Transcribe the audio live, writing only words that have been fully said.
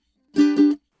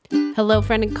Hello,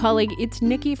 friend and colleague. It's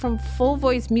Nikki from Full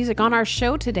Voice Music. On our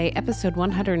show today, episode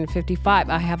 155,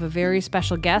 I have a very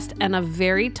special guest and a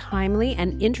very timely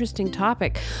and interesting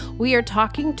topic. We are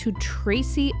talking to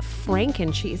Tracy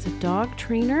Franken. She is a dog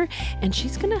trainer, and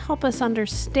she's going to help us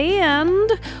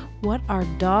understand what our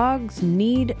dogs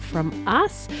need from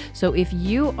us. So if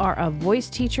you are a voice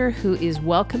teacher who is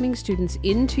welcoming students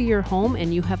into your home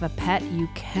and you have a pet, you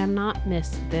cannot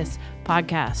miss this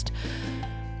podcast.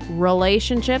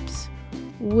 Relationships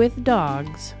with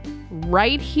dogs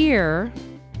right here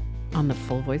on the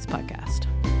Full Voice Podcast.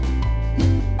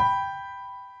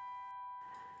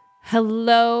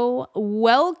 Hello,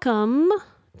 welcome.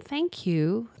 Thank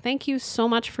you. Thank you so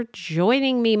much for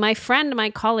joining me, my friend,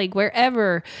 my colleague,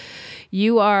 wherever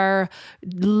you are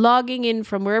logging in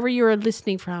from, wherever you are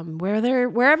listening from,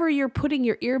 wherever you're putting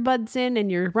your earbuds in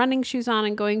and your running shoes on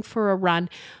and going for a run.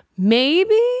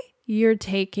 Maybe you're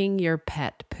taking your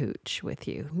pet Pooch with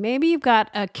you. Maybe you've got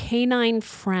a canine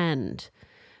friend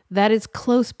that is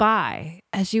close by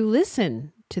as you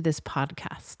listen to this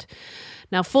podcast.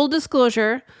 Now, full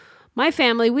disclosure, my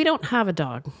family, we don't have a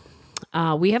dog.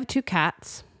 We have 2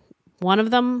 cats. One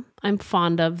of them I'm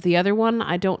fond of. The other one,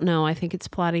 I don't know. I think it's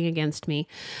plotting against me.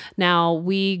 Now,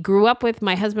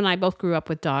 my husband and I both grew up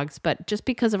with dogs, but just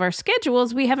because of our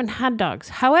schedules, we haven't had dogs.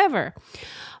 However,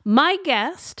 my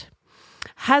guest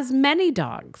has many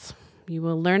dogs. You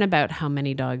will learn about how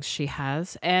many dogs she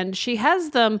has, and she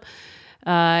has them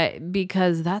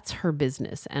because that's her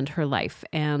business and her life,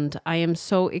 and I am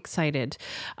so excited.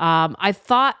 I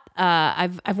thought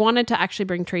I've wanted to actually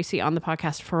bring Tracy on the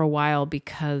podcast for a while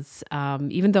because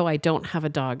even though I don't have a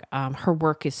dog, her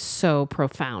work is so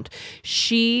profound.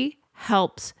 She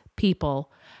helps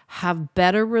people have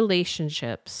better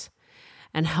relationships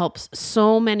and helps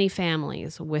so many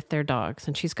families with their dogs.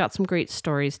 And she's got some great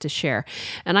stories to share.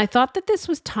 And I thought that this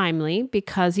was timely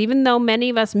because even though many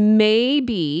of us may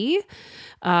be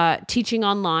teaching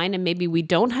online and maybe we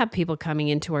don't have people coming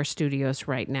into our studios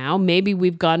right now, maybe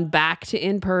we've gone back to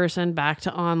in-person, back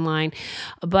to online,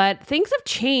 but things have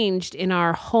changed in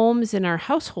our homes, in our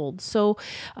households. So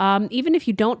even if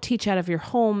you don't teach out of your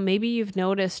home, maybe you've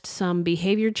noticed some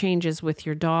behavior changes with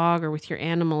your dog or with your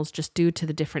animals just due to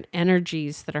the different energies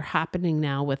that are happening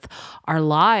now with our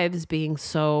lives being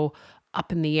so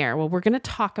up in the air. Well, we're going to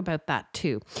talk about that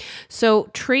too.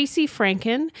 So Tracy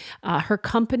Franken, her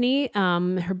company,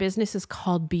 her business is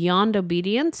called Beyond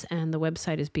Obedience, and the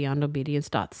website is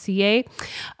beyondobedience.ca.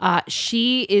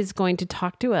 She is going to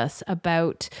talk to us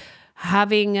about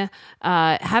having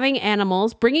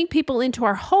animals, bringing people into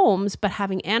our homes, but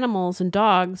having animals and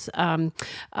dogs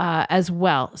as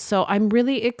well. So I'm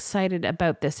really excited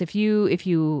about this. If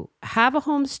you have a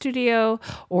home studio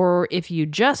or if you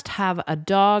just have a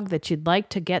dog that you'd like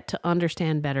to get to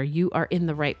understand better, you are in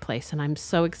the right place, and I'm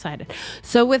so excited.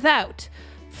 So without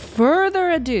further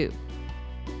ado,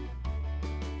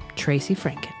 Tracy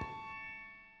Franken.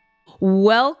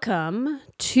 Welcome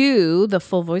to the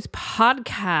Full Voice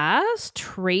Podcast,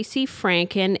 Tracy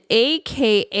Franken,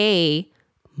 aka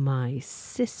my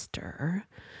sister.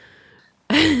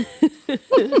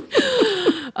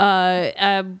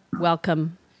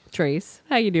 Welcome, Trace.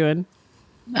 How you doing?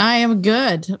 I am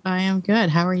good.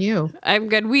 How are you? I'm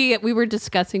good. We were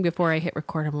discussing before I hit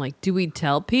record. I'm like, do we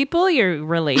tell people you're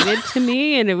related to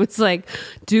me? And it was like, I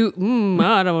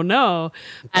don't know.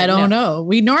 I don't know.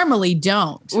 We normally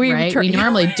don't, right? We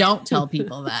normally don't tell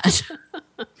people that.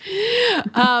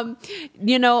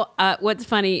 What's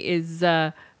funny is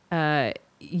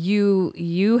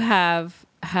you have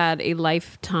had a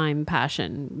lifetime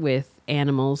passion with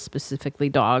animals, specifically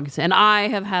dogs. And I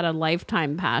have had a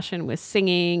lifetime passion with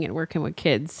singing and working with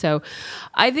kids. So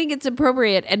I think it's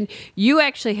appropriate. And you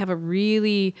actually have a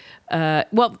really,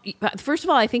 first of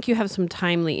all, I think you have some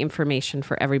timely information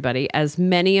for everybody. As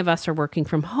many of us are working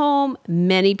from home,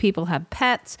 many people have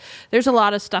pets. There's a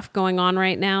lot of stuff going on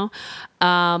right now.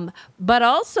 But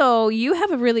also you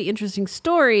have a really interesting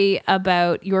story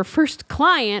about your first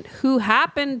client who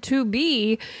happened to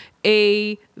be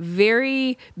a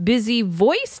very busy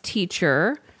voice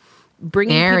teacher,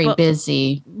 bringing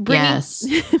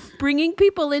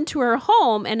people into her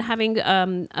home and having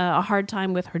a hard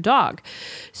time with her dog.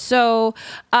 So,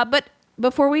 but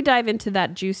before we dive into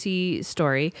that juicy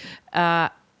story, why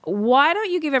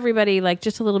don't you give everybody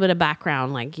just a little bit of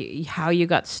background, how you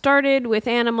got started with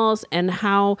animals and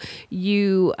how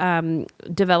you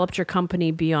developed your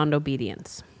company Beyond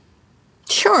Obedience?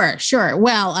 Sure.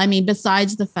 Well, I mean,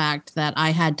 besides the fact that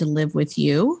I had to live with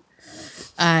you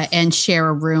and share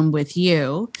a room with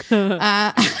you.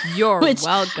 You're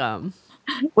welcome.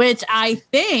 which I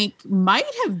think might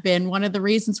have been one of the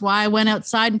reasons why I went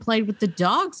outside and played with the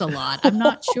dogs a lot. I'm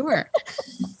not sure.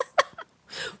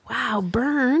 Wow,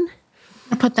 burn.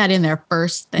 I put that in there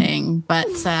first thing, but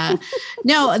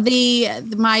no,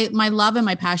 my love and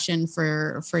my passion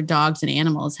for dogs and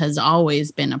animals has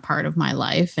always been a part of my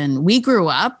life. And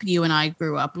you and I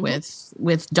grew up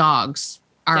with dogs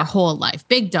our whole life,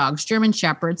 big dogs, German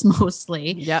Shepherds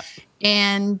mostly. Yep.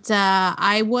 And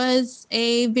I was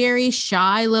a very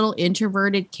shy little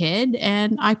introverted kid,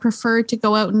 and I preferred to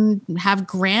go out and have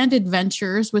grand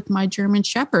adventures with my German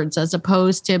Shepherds as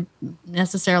opposed to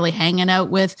necessarily hanging out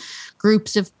with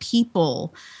groups of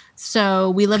people. So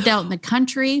we lived out in the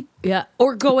country. Yeah.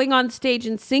 Or going on stage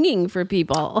and singing for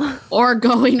people. Or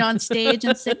going on stage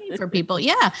and singing for people.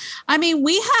 Yeah. I mean,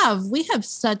 we have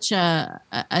such a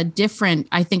different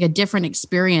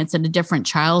experience and a different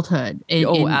childhood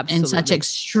in such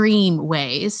extreme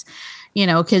ways. You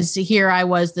know, because here I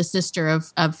was the sister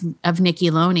of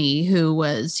Nikki Loney, who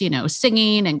was, you know,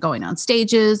 singing and going on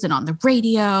stages and on the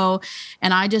radio.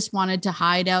 And I just wanted to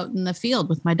hide out in the field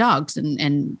with my dogs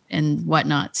and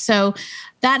whatnot. So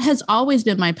that has always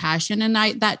been my passion. And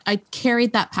I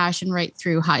carried that passion right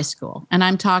through high school. And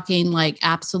I'm talking like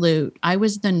absolute. I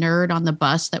was the nerd on the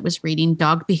bus that was reading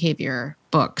dog behavior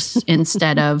books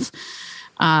instead of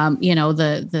you know,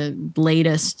 the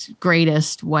latest,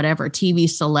 greatest, whatever TV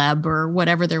celeb or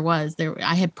whatever there was.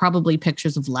 I had probably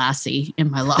pictures of Lassie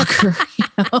in my locker. You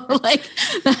know? Like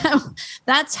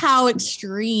that's how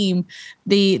extreme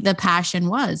the passion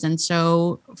was. And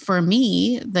so for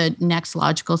me, the next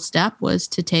logical step was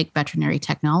to take veterinary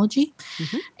technology,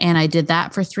 and I did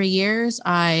that for 3 years.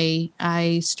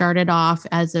 I started off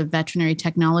as a veterinary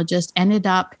technologist, ended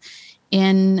up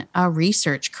in a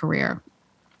research career,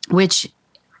 which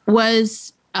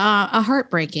was a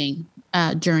heartbreaking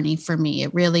journey for me.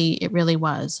 It really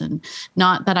was. And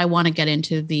not that I want to get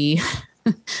into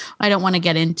I don't want to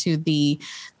get into the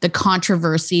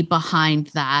controversy behind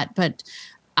that, but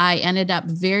I ended up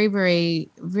very, very,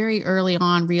 very early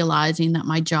on realizing that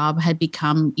my job had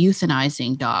become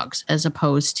euthanizing dogs as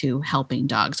opposed to helping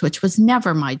dogs, which was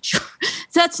never my job.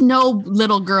 That's no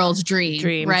little girl's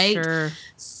dream, right? Sure.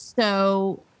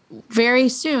 So very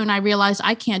soon I realized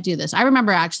I can't do this. I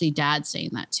remember actually Dad saying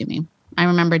that to me. I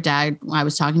remember Dad, I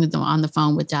was talking to them on the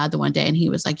phone with Dad the one day, and he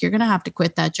was like, "You're going to have to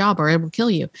quit that job or it will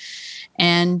kill you."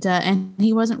 And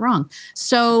he wasn't wrong.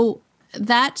 So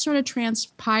that sort of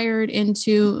transpired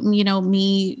into, you know,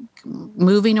 me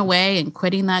moving away and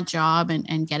quitting that job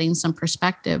and getting some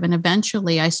perspective. And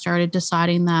eventually I started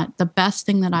deciding that the best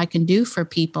thing that I can do for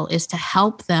people is to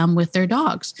help them with their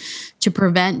dogs, to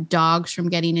prevent dogs from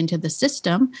getting into the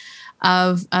system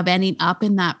of ending up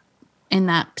in that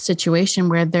situation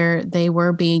where they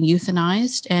were being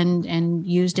euthanized and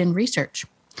used in research.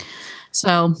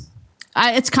 So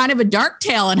it's kind of a dark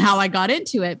tale on how I got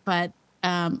into it, but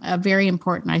a very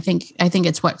important. I think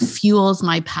it's what fuels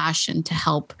my passion to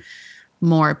help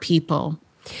more people.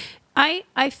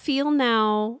 I feel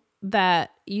now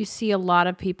that you see a lot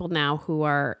of people now who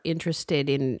are interested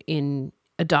in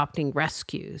adopting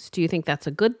rescues. Do you think that's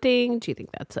a good thing? Do you think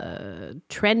that's a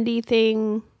trendy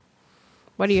thing?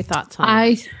 What are your thoughts on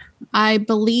that? I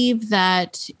believe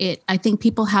that I think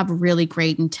people have really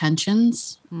great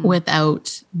intentions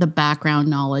without the background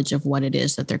knowledge of what it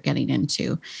is that they're getting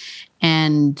into.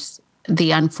 And the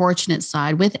unfortunate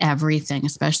side with everything,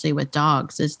 especially with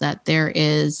dogs, is that there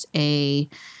is a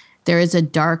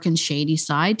dark and shady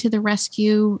side to the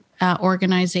rescue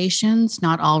organizations.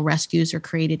 Not all rescues are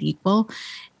created equal.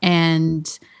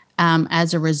 And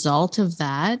as a result of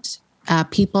that,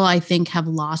 people, I think, have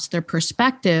lost their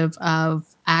perspective of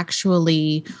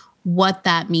actually what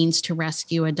that means to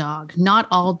rescue a dog. Not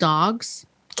all dogs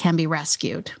can be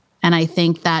rescued. And I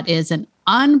think that is an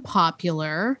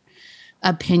unpopular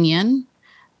opinion.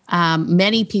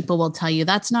 Many people will tell you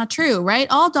that's not true, right?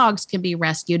 All dogs can be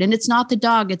rescued, and it's not the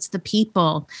dog, it's the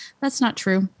people. That's not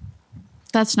true.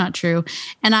 That's not true.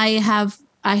 And I have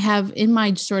in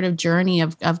my sort of journey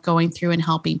of going through and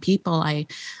helping people, I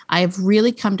have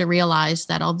really come to realize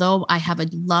that although I have a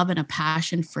love and a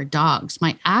passion for dogs,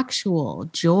 my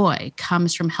actual joy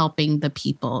comes from helping the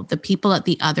people at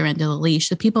the other end of the leash,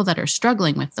 the people that are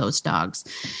struggling with those dogs.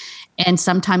 And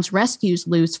sometimes rescues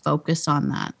lose focus on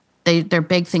that. Their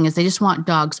big thing is they just want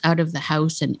dogs out of the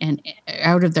house and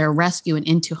out of their rescue and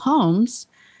into homes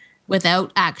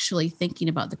without actually thinking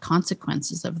about the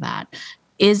consequences of that.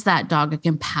 Is that dog a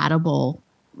compatible,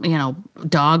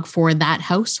 dog for that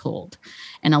household?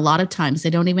 And a lot of times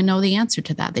they don't even know the answer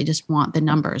to that. They just want the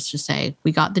numbers to say,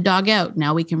 we got the dog out,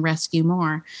 now we can rescue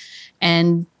more.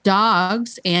 And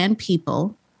dogs and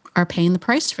people are paying the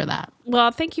price for that.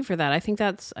 Well, thank you for that. I think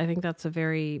that's a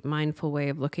very mindful way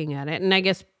of looking at it. And I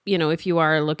guess, if you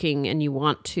are looking and you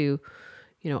want to,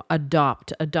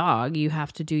 adopt a dog, you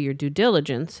have to do your due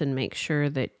diligence and make sure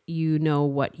that you know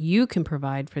what you can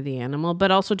provide for the animal, but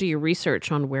also do your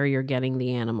research on where you're getting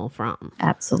the animal from.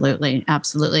 Absolutely.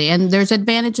 Absolutely. And there's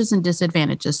advantages and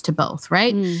disadvantages to both,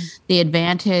 right? The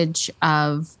advantage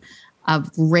of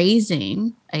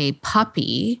raising a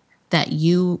puppy that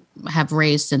you have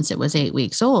raised since it was 8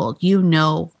 weeks old,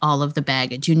 all of the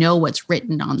baggage, what's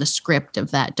written on the script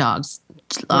of that dog's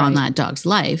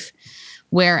life.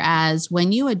 Whereas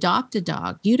when you adopt a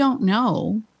dog, you don't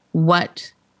know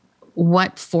what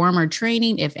former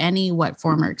training, if any, what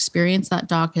former experience that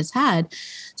dog has had.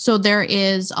 So there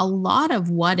is a lot of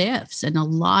what ifs and a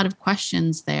lot of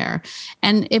questions there.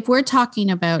 And if we're talking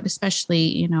about,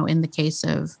 especially, in the case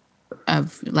of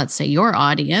let's say your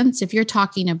audience, if you're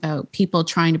talking about people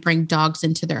trying to bring dogs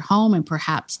into their home and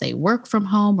perhaps they work from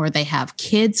home or they have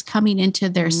kids coming into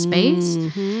their space,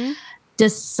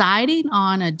 deciding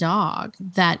on a dog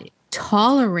that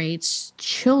tolerates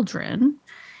children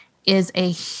is a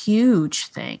huge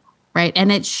thing, right? And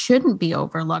it shouldn't be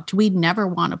overlooked. We never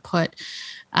want to put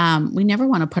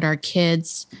our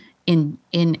kids in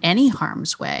any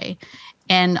harm's way.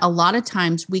 And a lot of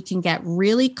times we can get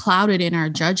really clouded in our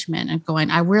judgment and going,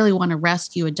 I really want to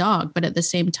rescue a dog. But at the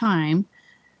same time,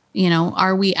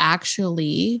 are we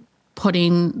actually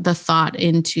putting the thought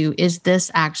into, is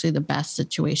this actually the best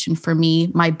situation for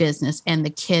me, my business, and the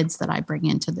kids that I bring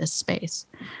into this space?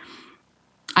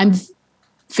 I'm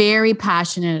very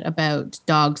passionate about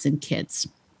dogs and kids.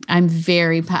 I'm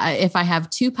if I have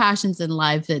two passions in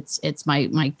life, it's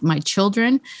my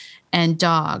children and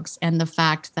dogs, and the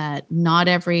fact that not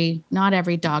every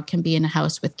dog can be in a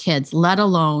house with kids, let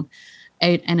alone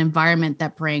an environment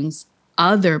that brings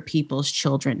other people's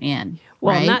children in.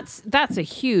 Well, right? and that's a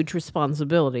huge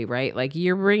responsibility, right? Like,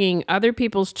 you're bringing other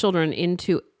people's children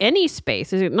into any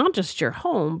space, not just your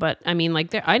home, but I mean,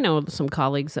 like, I know some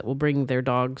colleagues that will bring their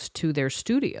dogs to their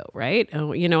studio, right?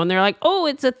 And they're like, oh,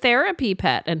 it's a therapy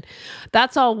pet. And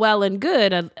that's all well and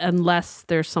good unless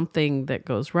there's something that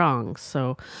goes wrong.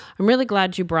 So I'm really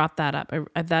glad you brought that up.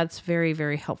 That's very,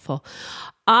 very helpful.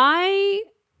 I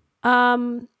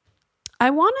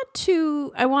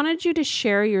wanted you to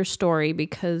share your story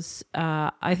because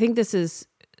I think this is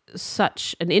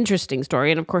such an interesting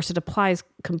story. And of course, it applies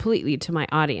completely to my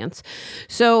audience.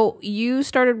 So you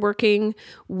started working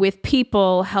with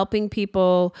people, helping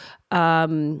people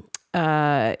with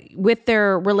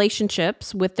their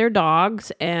relationships with their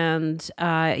dogs. And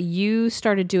you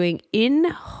started doing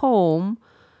in-home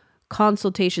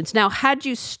consultations. Now, had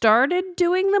you started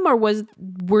doing them, or was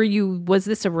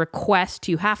this a request?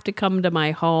 You have to come to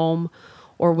my home,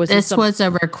 or was this was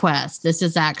a request?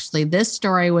 This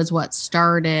story was what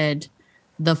started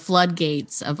the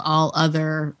floodgates of all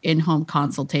other in-home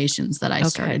consultations that I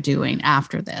started doing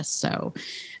after this. So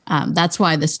that's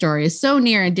why the story is so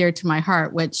near and dear to my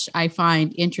heart, which I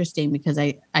find interesting because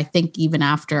I think even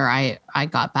after I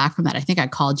got back from that, I think I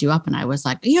called you up and I was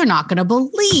like, you're not going to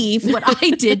believe what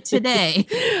I did today.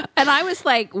 And I was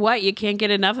like, what? You can't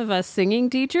get enough of us singing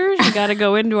teachers? You got to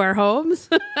go into our homes?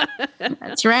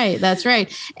 That's right. That's right.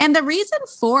 And the reason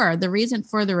for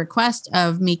the request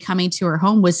of me coming to her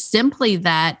home was simply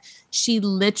that she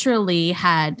literally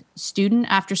had student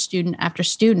after student after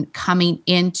student coming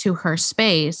into her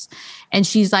space. And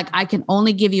she's like, I can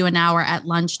only give you an hour at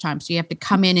lunchtime. So you have to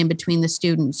come in between the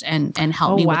students and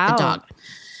help me with the dog.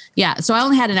 Yeah. So I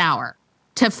only had an hour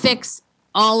to fix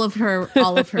all of her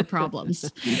problems.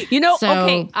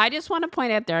 Okay, I just want to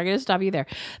point out there, I'm going to stop you there.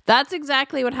 That's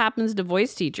exactly what happens to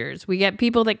voice teachers. We get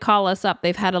people that call us up.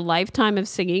 They've had a lifetime of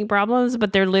singing problems,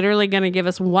 but they're literally going to give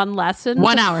us one lesson,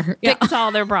 1 hour, fix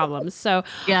all their problems. So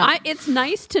it's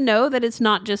nice to know that it's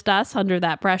not just us under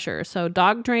that pressure. So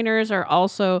dog trainers are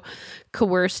also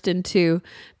coerced into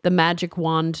the magic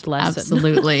wand lesson.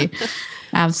 Absolutely.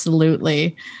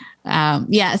 Absolutely.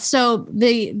 So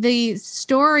the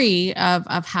story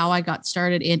of how I got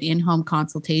started in-home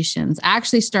consultations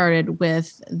actually started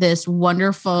with this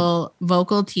wonderful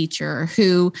vocal teacher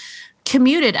who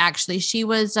commuted. Actually, she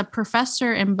was a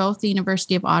professor in both the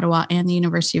University of Ottawa and the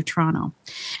University of Toronto.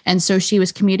 And so she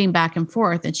was commuting back and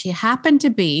forth, and she happened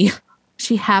to be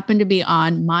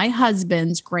on my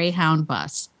husband's Greyhound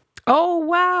bus. Oh,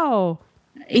 wow.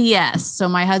 Yes. So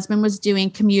my husband was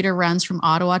doing commuter runs from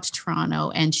Ottawa to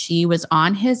Toronto, and she was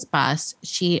on his bus.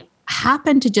 She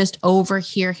happened to just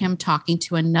overhear him talking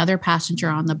to another passenger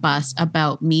on the bus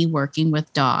about me working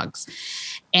with dogs.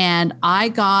 And I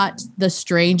got the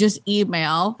strangest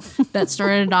email that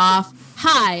started off,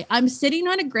 "Hi, I'm sitting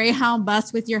on a Greyhound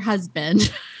bus with your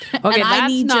husband. Okay, and I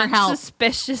need your help."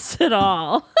 Suspicious at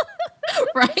all.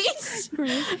 Right?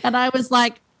 And I was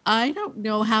like, I don't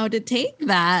know how to take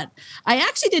that. I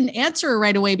actually didn't answer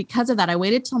right away because of that. I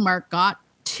waited till Mark got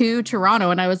to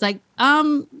Toronto and I was like,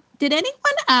 did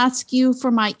anyone ask you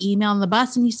for my email on the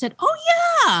bus? And he said, "Oh,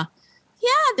 yeah.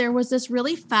 Yeah, there was this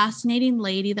really fascinating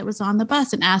lady that was on the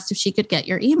bus and asked if she could get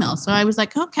your email." So I was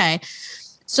like, okay.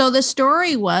 So the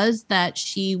story was that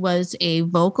she was a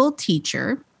vocal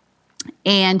teacher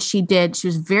and she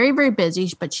was very, very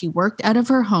busy, but she worked out of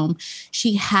her home.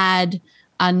 She had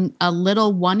a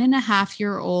little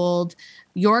 1.5-year-old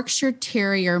Yorkshire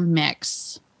Terrier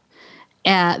mix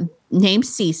named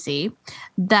Cece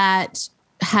that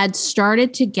had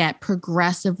started to get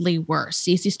progressively worse.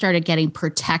 Cece started getting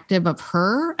protective of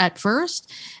her at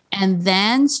first and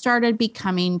then started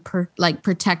becoming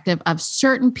protective of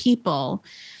certain people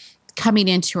coming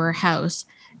into her house.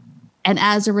 And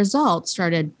as a result,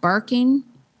 started barking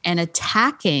and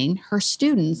attacking her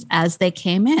students as they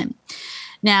came in.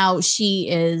 Now, she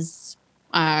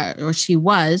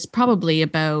was probably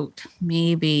about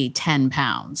maybe 10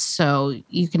 pounds. So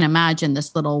you can imagine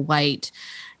this little white,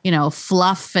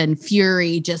 fluff and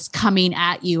fury just coming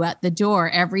at you at the door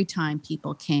every time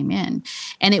people came in.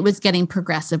 And it was getting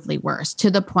progressively worse to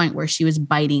the point where she was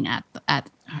biting at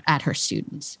her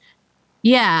students.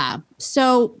 Yeah.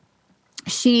 So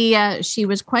she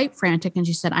was quite frantic and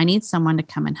she said, "I need someone to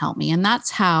come and help me." And that's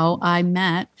how I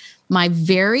met my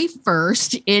very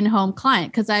first in-home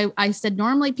client. Because I said,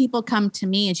 normally people come to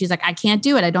me and she's like, "I can't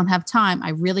do it. I don't have time. I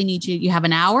really need you. You have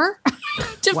an hour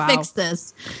to fix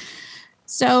this."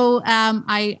 So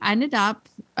I ended up,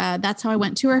 that's how I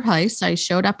went to her house. I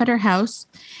showed up at her house.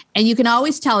 And you can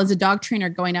always tell as a dog trainer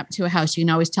going up to a house, you can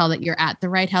always tell that you're at the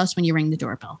right house when you ring the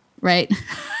doorbell, right?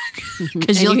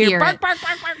 Because you'll hear it. Bark, bark,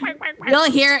 bark, bark, bark, bark.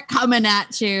 You'll hear it coming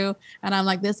at you. And I'm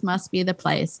like, this must be the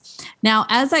place. Now,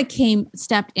 as I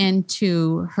stepped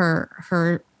into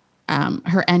her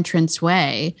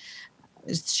entranceway,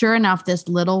 sure enough, this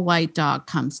little white dog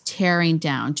comes tearing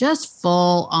down, just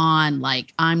full on,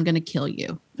 like, "I'm going to kill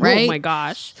you." Right? Oh my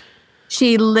gosh.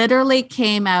 She literally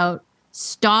came out,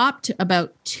 stopped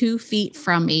about 2 feet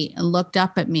from me and looked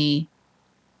up at me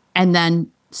and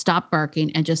then stopped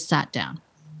barking and just sat down.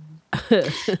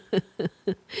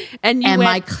 and you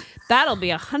went, "That'll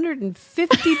be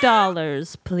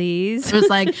 $150, please." It was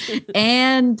like,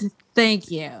 and thank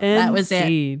you. That was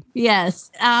it. Yes.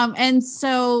 And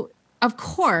so, of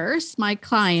course, my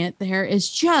client there is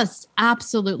just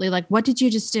absolutely like, "What did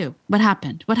you just do? What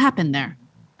happened? What happened there?"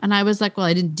 And I was like, "Well,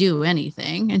 I didn't do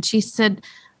anything." And she said,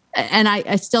 and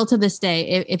I still to this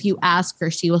day, if you ask her,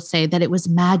 she will say that it was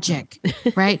magic,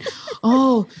 right?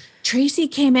 "Oh, Tracy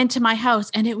came into my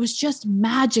house and it was just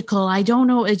magical. I don't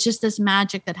know. It's just this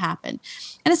magic that happened."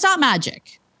 And it's not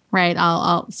magic, right?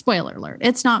 I'll spoiler alert.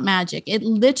 It's not magic. It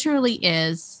literally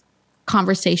is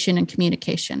conversation and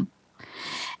communication.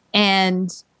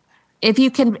 And if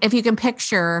you can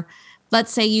picture,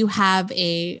 let's say you have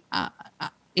a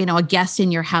guest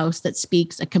in your house that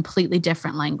speaks a completely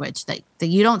different language, that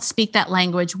you don't speak that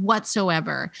language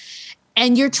whatsoever,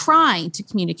 and you're trying to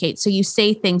communicate. So you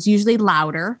say things usually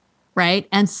louder, right?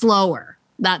 And slower.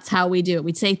 That's how we do it.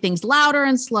 We say things louder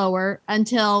and slower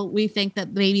until we think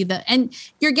that maybe and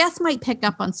your guest might pick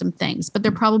up on some things, but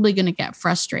they're probably going to get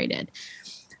frustrated.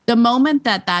 The moment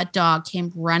that dog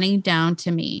came running down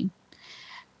to me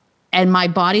and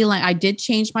I did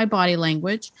change my body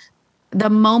language. The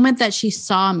moment that she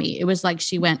saw me, it was like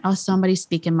she went, "Oh, somebody's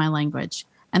speaking my language."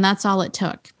 And that's all it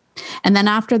took. And then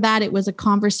after that, it was a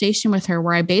conversation with her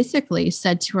where I basically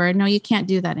said to her, "No, you can't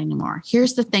do that anymore.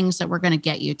 Here's the things that we're going to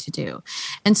get you to do."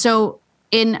 And so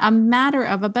in a matter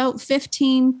of about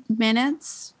 15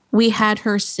 minutes, we had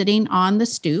her sitting on the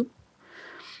stoop.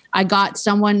 I got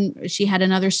she had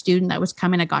another student that was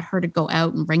coming. I got her to go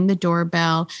out and ring the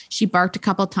doorbell. She barked a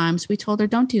couple of times. We told her,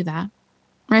 "Don't do that."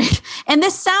 Right. And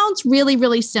this sounds really,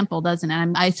 really simple, doesn't it?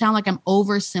 I sound like I'm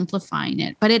oversimplifying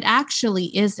it, but it actually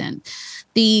isn't.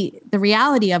 The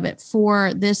reality of it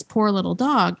for this poor little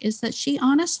dog is that she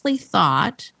honestly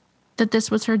thought that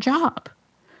this was her job,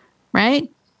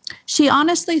 right? She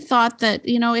honestly thought that,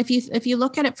 if you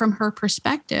look at it from her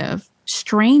perspective,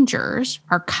 strangers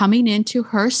are coming into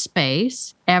her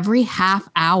space every half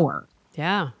hour.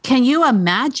 Yeah. Can you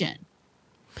imagine?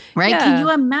 Right. Yeah. Can you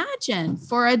imagine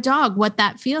for a dog what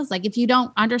that feels like if you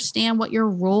don't understand what your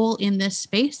role in this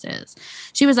space is?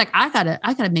 She was like, I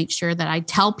gotta make sure that I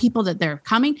tell people that they're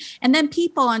coming. And then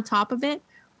people on top of it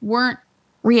weren't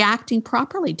reacting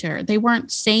properly to her. They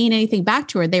weren't saying anything back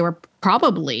to her. They were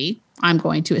probably, I'm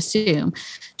going to assume,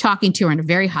 talking to her in a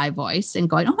very high voice and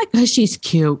going, oh my gosh, she's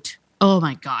cute. Oh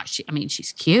my gosh.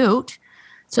 She's cute.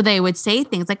 So they would say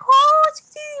things like, oh,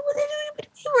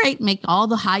 right, make all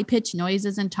the high-pitched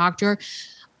noises and talk to her.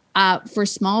 For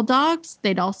small dogs,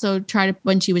 they'd also try to,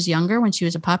 when she was younger, when she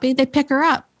was a puppy, they'd pick her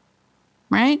up,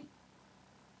 right?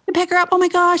 They pick her up. Oh my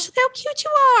gosh, look how cute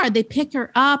you are. They pick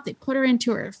her up. They put her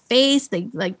into her face. They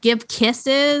give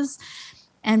kisses.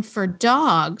 And for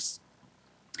dogs,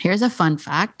 here's a fun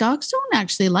fact. Dogs don't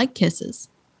actually like kisses,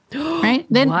 right?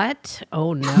 What?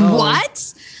 Oh no.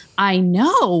 What? I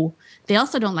know. They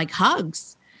also don't like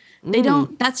hugs. They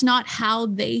don't, that's not how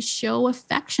they show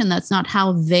affection. That's not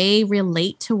how they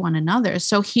relate to one another.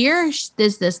 So here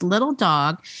there's this little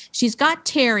dog. She's got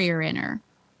terrier in her,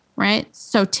 right?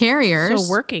 So terriers.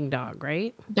 So working dog,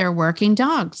 right? They're working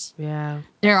dogs. Yeah.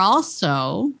 They're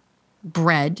also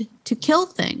bred to kill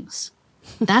things.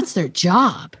 That's their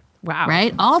job. Wow.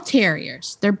 Right? All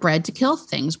terriers, they're bred to kill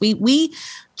things. We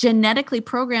genetically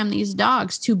program these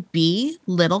dogs to be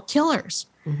little killers.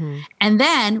 Mm-hmm. And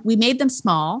then we made them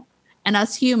small. And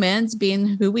us humans,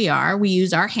 being who we are, we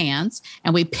use our hands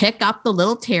and we pick up the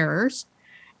little terrors.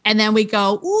 And then we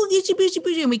go, ooh, gitchy, boochy,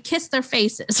 boochy, and we kiss their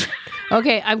faces.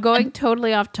 Okay, I'm going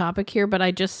totally off topic here, but I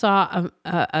just saw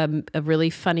a really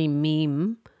funny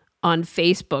meme on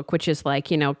Facebook, which is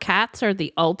like, cats are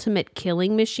the ultimate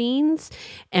killing machines,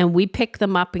 and we pick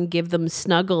them up and give them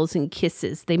snuggles and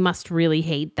kisses. They must really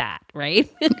hate that, right?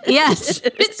 Yes,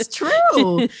 it's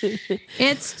true.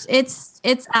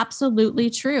 It's absolutely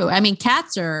true.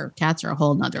 Cats are a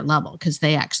whole nother level because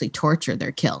they actually torture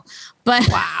their kill. But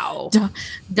wow,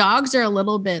 dogs are a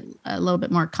little bit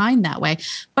more kind that way.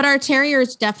 But our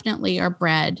terriers definitely are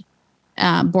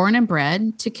born and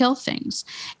bred to kill things.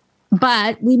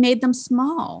 But we made them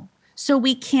small. So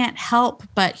we can't help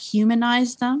but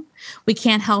humanize them. We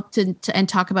can't help to and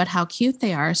talk about how cute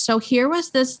they are. So here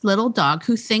was this little dog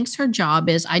who thinks her job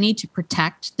is, I need to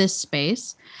protect this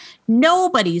space.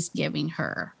 Nobody's giving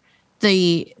her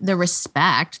the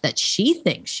respect that she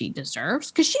thinks she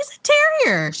deserves because she's a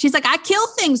terrier. She's like, I kill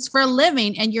things for a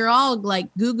living and you're all like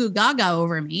goo goo gaga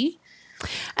over me.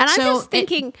 And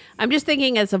I'm just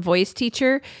thinking as a voice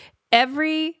teacher,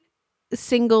 every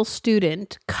single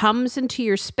student comes into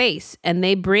your space and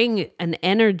they bring an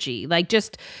energy, like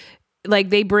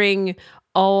they bring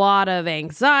a lot of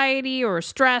anxiety or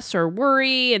stress or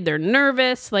worry, and they're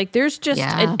nervous. Like there's just,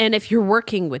 and if you're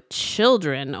working with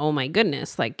children, oh my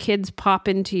goodness, like kids pop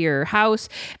into your house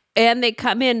and they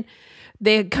come in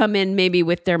maybe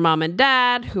with their mom and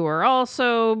dad who are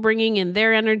also bringing in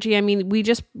their energy. We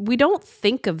don't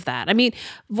think of that.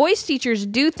 Voice teachers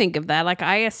do think of that. Like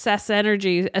I assess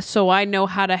energy so I know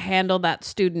how to handle that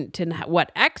student and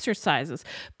what exercises.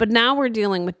 But now we're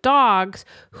dealing with dogs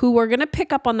who are going to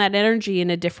pick up on that energy in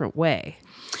a different way.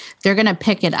 They're going to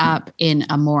pick it up in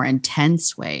a more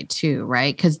intense way too,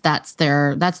 right? Because that's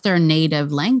their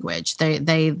native language.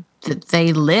 They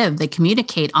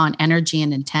communicate on energy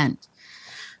and intent.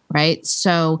 Right.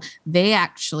 So they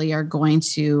actually are going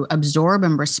to absorb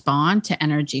and respond to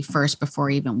energy first before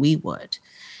even we would.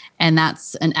 And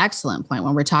that's an excellent point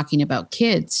when we're talking about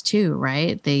kids too,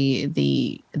 right?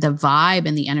 The vibe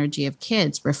and the energy of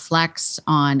kids reflects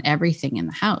on everything in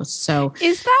the house. So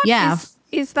is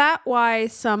that why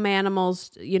some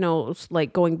animals,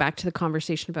 like going back to the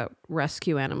conversation about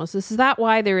rescue animals, is that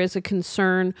why there is a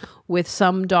concern with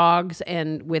some dogs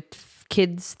and with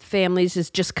kids' families is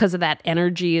just because of that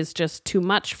energy is just too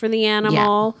much for the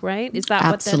animal, right? Is that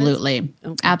absolutely. What that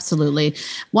is? Okay. Absolutely.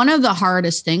 One of the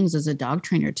hardest things as a dog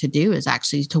trainer to do is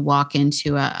actually to walk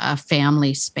into a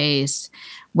family space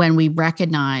when we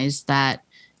recognize that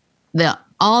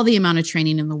all the amount of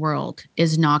training in the world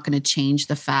is not going to change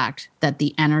the fact that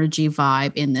the energy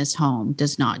vibe in this home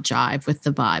does not jive with the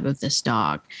vibe of this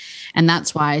dog. And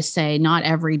that's why I say not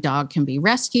every dog can be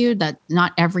rescued, that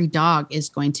not every dog is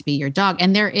going to be your dog.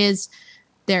 And there is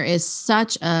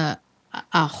such a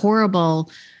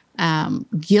horrible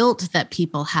guilt that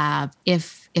people have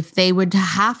if they would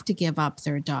have to give up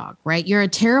their dog, right? You're a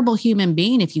terrible human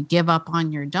being if you give up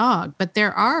on your dog. But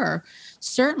there are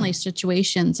certainly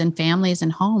situations and families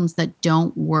and homes that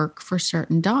don't work for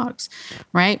certain dogs,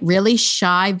 right? Really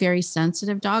shy, very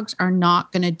sensitive dogs are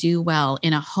not going to do well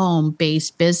in a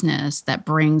home-based business that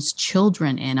brings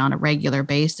children in on a regular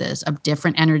basis of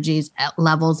different energies,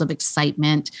 levels of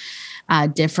excitement,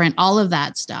 different, all of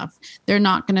that stuff. They're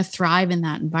not going to thrive in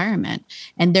that environment.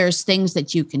 And there's things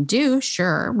that you can do.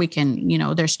 Sure, we can,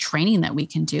 there's training that we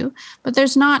can do, but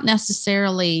there's not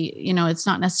necessarily, it's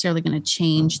not necessarily going to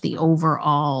change the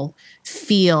overall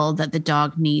feel that the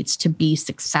dog needs to be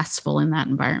successful in that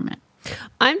environment.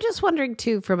 I'm just wondering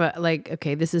too, from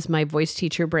okay, this is my voice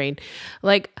teacher brain,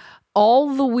 like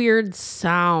all the weird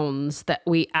sounds that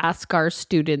we ask our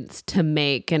students to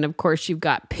make. And of course, you've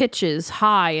got pitches,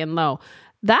 high and low.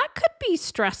 That could be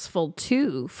stressful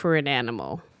too for an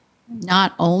animal.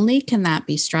 Not only can that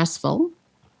be stressful,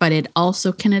 but it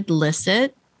also can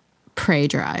elicit prey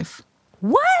drive.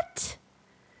 What?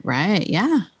 Right.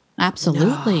 Yeah,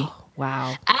 absolutely. No.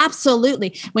 Wow.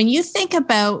 Absolutely. When you think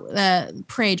about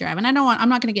prey drive, and I'm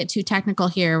not going to get too technical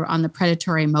here on the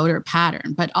predatory motor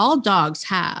pattern, but all dogs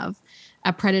have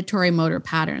a predatory motor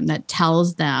pattern that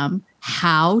tells them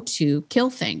how to kill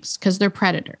things because they're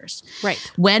predators. Right.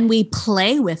 When we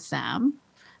play with them,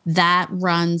 that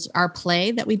runs our play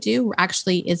that we do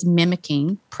actually is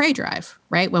mimicking prey drive,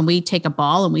 right? When we take a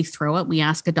ball and we throw it, we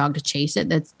ask a dog to chase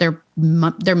it. They're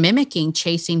mimicking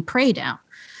chasing prey down.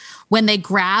 When they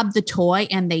grab the toy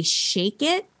and they shake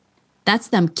it, that's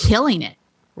them killing it.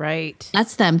 Right.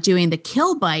 That's them doing the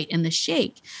kill bite and the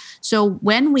shake. So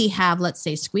when we have, let's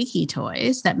say, squeaky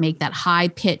toys that make that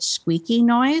high-pitched squeaky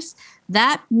noise,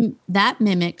 that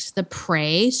mimics the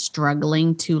prey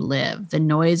struggling to live, the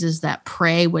noises that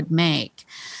prey would make.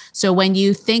 So when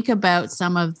you think about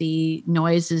some of the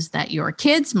noises that your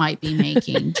kids might be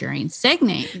making during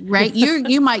signing, right?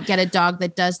 You might get a dog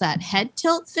that does that head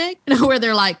tilt thing where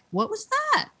they're like, what was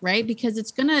that? Right? Because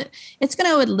it's gonna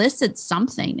elicit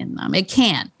something in them. It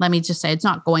can. Let me just say it's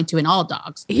not going to in all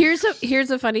dogs. Here's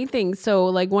a funny thing. So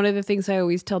like one of the things I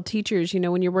always tell teachers,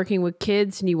 when you're working with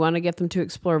kids and you want to get them to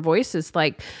explore voices,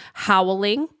 like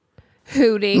howling,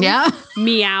 hooting,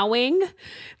 meowing,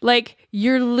 like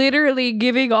you're literally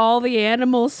giving all the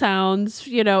animal sounds,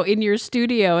 in your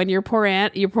studio, and your poor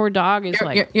dog is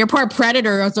your poor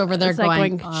predator is over there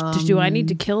going, do I need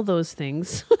to kill those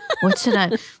things? What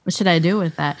should I do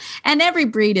with that? And every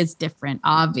breed is different,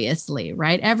 obviously,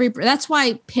 right? That's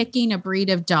why picking a breed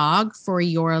of dog for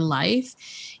your life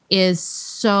is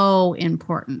so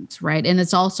important, right? And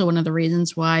it's also one of the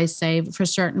reasons why I say for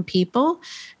certain people,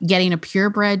 getting a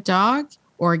purebred dog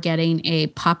or getting a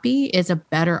puppy is a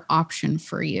better option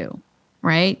for you,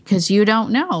 right? Because you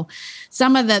don't know.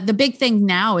 Some of the big thing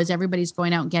now is everybody's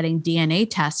going out and getting DNA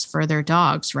tests for their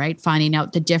dogs, right? Finding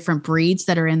out the different breeds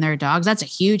that are in their dogs. That's a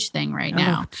huge thing right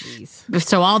now. Oh,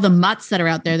 so all the mutts that are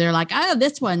out there, they're like, oh,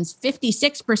 this one's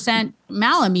 56%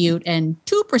 Malamute and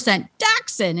 2%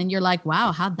 Dachshund. And you're like,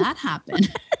 wow, how'd that happen?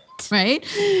 Right?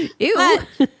 Ew.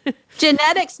 But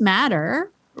genetics matter.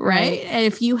 Right. And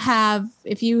if you have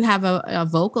a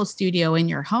vocal studio in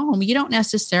your home, you don't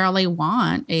necessarily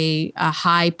want a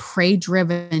high prey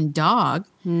driven dog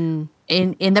in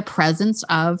the presence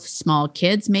of small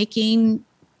kids making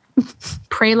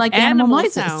prey like animal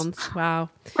noises. Sounds. Wow.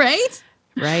 Right.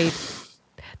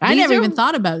 I never even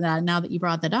thought about that. Now that you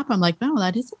brought that up, I'm like, no,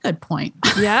 that is a good point.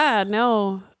 Yeah,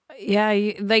 no. Yeah,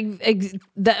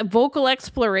 the vocal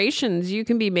explorations you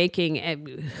can be making,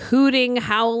 hooting,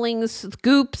 howling,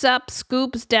 scoops up,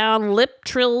 scoops down, lip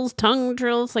trills, tongue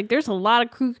trills. Like there's a lot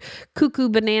of cuckoo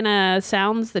banana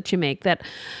sounds that you make that,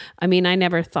 I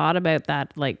never thought about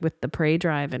that, like with the prey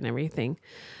drive and everything.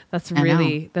 That's a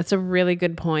really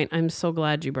good point. I'm so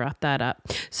glad you brought that up.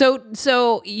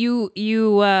 So you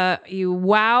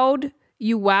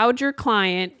wowed your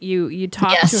client. You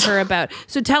talked to her about.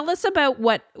 So tell us about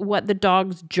what the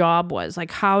dog's job was.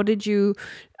 Like, how did you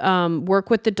work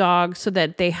with the dog so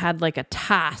that they had like a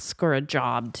task or a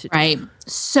job to do? Right.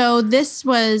 So this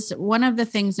was one of the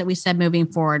things that we said moving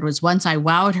forward was once I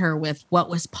wowed her with what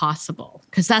was possible,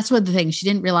 because that's one of the things she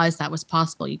didn't realize that was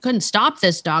possible. You couldn't stop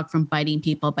this dog from biting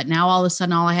people, but now all of a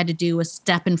sudden all I had to do was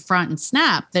step in front and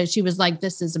snap. That she was like,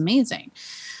 this is amazing.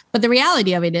 But the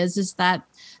reality of it is that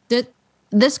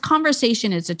this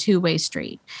conversation is a two-way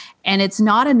street, and it's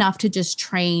not enough to just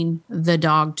train the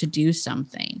dog to do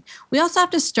something. We also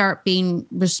have to start being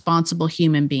responsible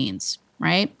human beings,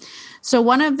 right? So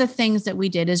one of the things that we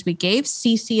did is we gave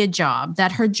Cece a job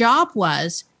that her job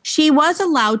was she was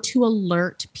allowed to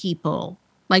alert people.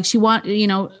 Like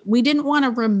we didn't want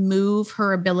to remove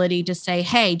her ability to say,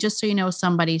 hey, just so you know,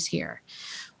 somebody's here.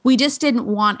 We just didn't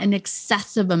want an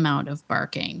excessive amount of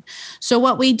barking. So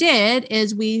what we did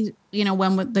is when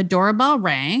the doorbell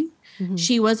rang,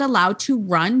 she was allowed to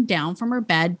run down from her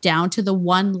bed down to the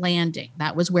one landing.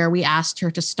 That was where we asked her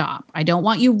to stop. I don't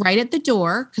want you right at the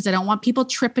door because I don't want people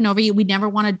tripping over you. We never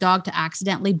want a dog to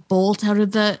accidentally bolt out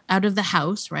of the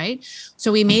house, right?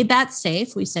 So we made that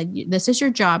safe. We said, this is your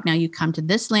job now. You come to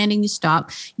this landing, you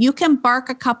stop. You can bark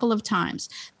a couple of times.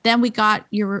 Then we got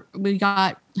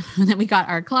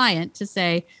our client to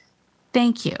say,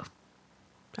 thank you.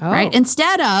 Oh. Right?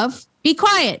 Instead of be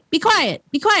quiet, be quiet,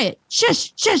 be quiet.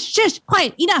 Shush, shush, shush.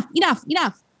 Quiet. Enough, enough,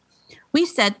 enough. We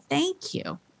said, thank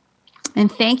you.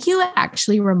 And thank you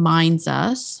actually reminds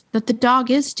us that the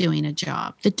dog is doing a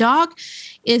job. The dog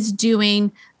is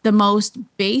doing the most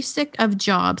basic of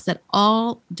jobs that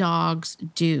all dogs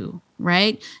do,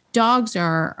 right? Dogs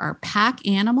are pack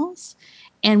animals.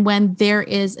 And when there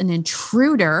is an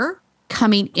intruder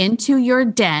coming into your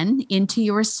den, into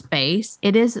your space,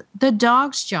 it is the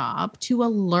dog's job to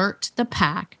alert the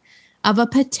pack of a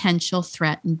potential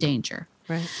threat and danger.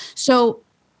 Right. So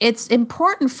it's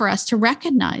important for us to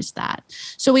recognize that.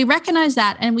 So we recognize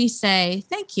that and we say,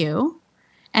 thank you.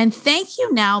 And thank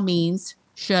you now means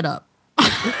shut up.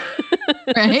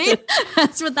 Right?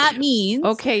 That's what that means.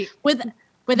 Okay.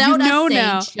 Without us saying,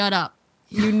 now, shut up.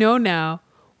 You know now,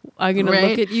 I'm going to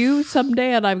look at you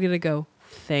someday and I'm going to go,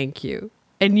 thank you.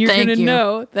 And you're going to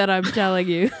know that I'm telling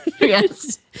you.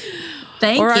 Yes.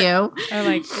 Thank you. Or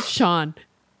like, Sean,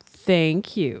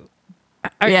 thank you.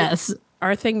 Yes.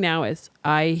 Our thing now is,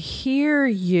 I hear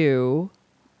you.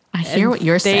 I hear what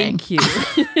you're saying. Thank you.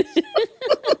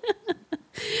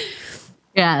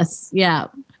 Yes. Yeah.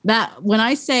 That when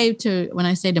I say to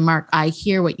Mark, I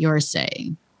hear what you're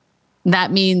saying,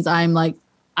 that means I'm like,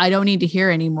 I don't need to hear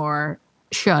anymore.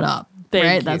 Shut up.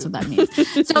 Thank you. That's what that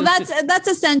means. So that's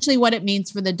essentially what it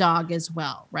means for the dog as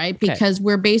well, right? Because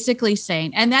we're basically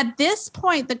saying, and at this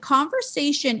point, the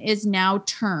conversation is now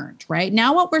turned, right?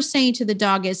 Now what we're saying to the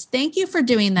dog is, thank you for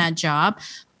doing that job,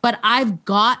 but I've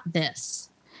got this.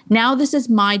 Now this is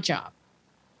my job,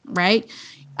 right?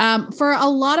 For a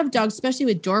lot of dogs, especially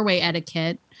with doorway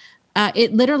etiquette,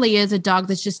 it literally is a dog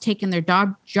that's just taken their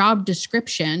job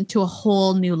description to a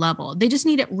whole new level. They just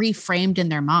need it reframed in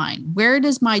their mind. Where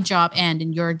does my job end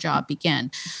and your job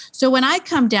begin? So when I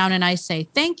come down and I say,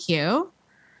 thank you,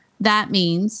 that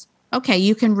means, okay,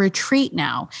 you can retreat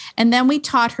now. And then we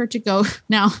taught her to go.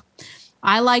 Now,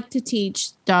 I like to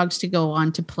teach dogs to go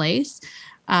on to place.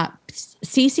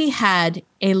 Cece had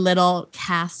a little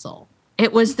castle.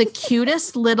 It was the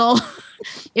cutest little,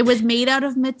 it was made out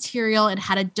of material. It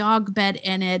had a dog bed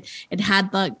in it. It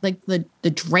had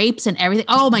the drapes and everything.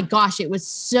 Oh my gosh, it was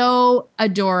so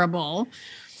adorable.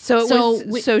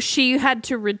 So she had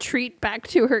to retreat back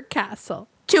to her castle.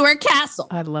 To her castle.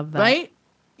 I love that. Right?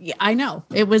 Yeah, I know.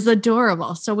 It was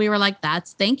adorable. So we were like,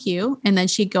 thank you. And then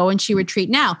she'd go and she retreat.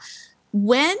 Now,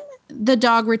 when the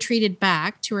dog retreated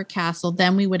back to her castle,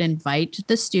 then we would invite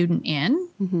the student in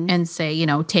and say,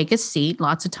 take a seat.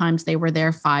 Lots of times they were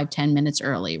there 5-10 minutes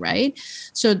early, right?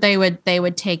 So they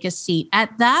would take a seat.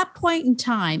 At that point in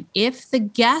time, if the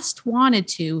guest wanted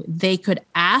to, they could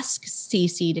ask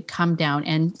Cece to come down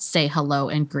and say hello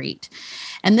and greet.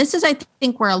 And this is, I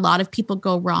think, where a lot of people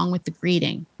go wrong with the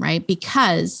greeting, right?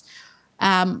 Because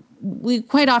we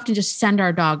quite often just send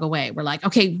our dog away. We're like,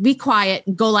 okay, be quiet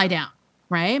and go lie down.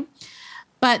 Right?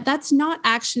 But that's not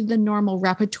actually the normal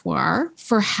repertoire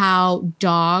for how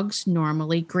dogs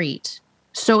normally greet.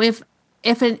 So if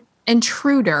an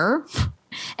intruder,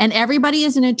 and everybody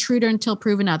is an intruder until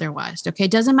proven otherwise, okay?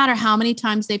 Doesn't matter how many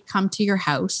times they've come to your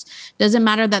house. Doesn't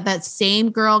matter that same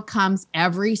girl comes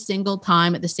every single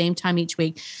time at the same time each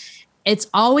week. It's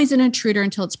always an intruder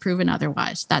until it's proven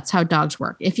otherwise. That's how dogs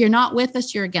work. If you're not with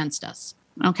us, you're against us.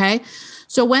 Okay.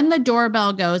 So when the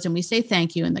doorbell goes and we say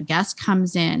thank you and the guest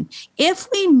comes in, if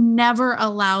we never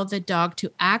allow the dog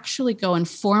to actually go and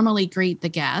formally greet the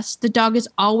guest, the dog is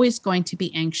always going to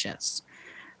be anxious,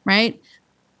 right?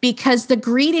 Because the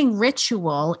greeting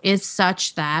ritual is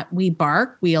such that we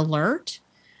bark, we alert,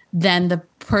 then the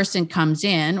person comes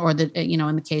in, or in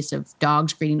the case of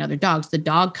dogs greeting other dogs, the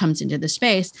dog comes into the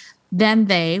space. Then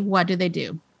what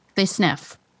do? They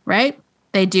sniff, right?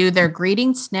 They do their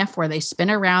greeting sniff where they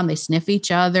spin around, they sniff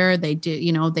each other. They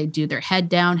do their head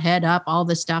down, head up, all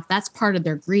this stuff. That's part of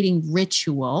their greeting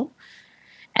ritual.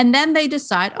 And then they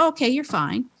decide, okay, you're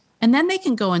fine. And then they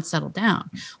can go and settle down.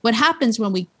 What happens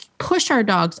when we push our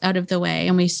dogs out of the way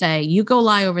and we say, you go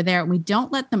lie over there, and we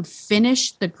don't let them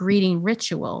finish the greeting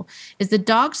ritual, is the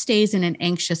dog stays in an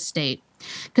anxious state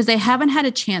because they haven't had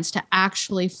a chance to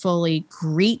actually fully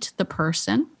greet the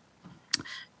person.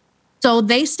 So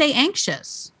they stay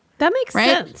anxious. That makes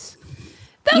sense.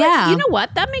 You know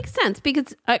what? That makes sense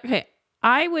because, okay,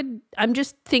 I'm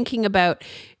just thinking about,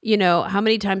 how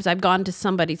many times I've gone to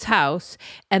somebody's house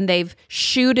and they've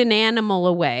shooed an animal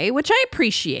away, which I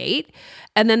appreciate.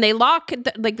 And then they lock it,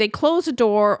 like they close a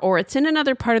door or it's in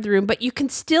another part of the room, but you can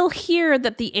still hear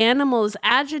that the animal is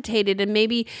agitated and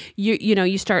maybe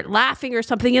you start laughing or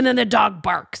something and then the dog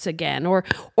barks again or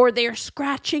they're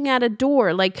scratching at a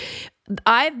door. Like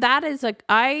I've had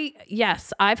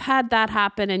that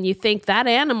happen, and you think that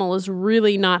animal is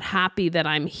really not happy that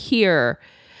I'm here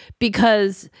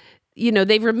because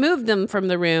they've removed them from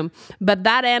the room, but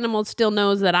that animal still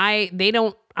knows that I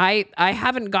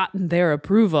haven't gotten their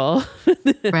approval.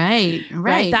 Right.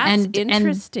 That's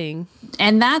interesting.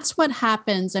 And that's what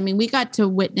happens. I mean, we got to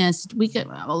witness,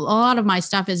 a lot of my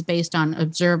stuff is based on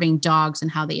observing dogs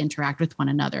and how they interact with one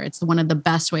another. It's one of the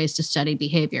best ways to study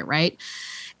behavior, right?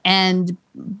 And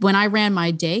when I ran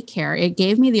my daycare, it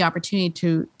gave me the opportunity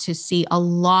to see a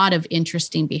lot of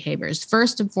interesting behaviors.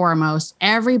 First and foremost,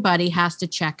 everybody has to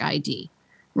check ID,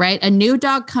 right? A new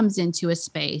dog comes into a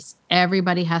space,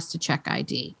 everybody has to check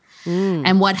ID.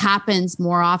 And what happens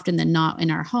more often than not in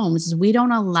our homes is we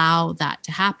don't allow that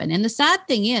to happen. And the sad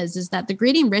thing is that the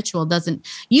greeting ritual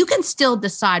you can still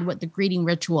decide what the greeting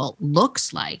ritual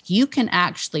looks like. You can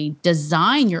actually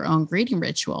design your own greeting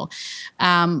ritual.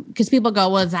 Because people go,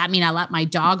 well, does that mean I let my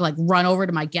dog like run over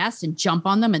to my guests and jump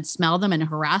on them and smell them and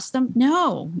harass them?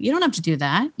 No, you don't have to do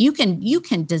that. You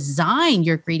can design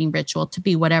your greeting ritual to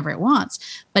be whatever it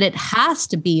wants, but it has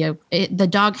to be the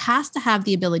dog has to have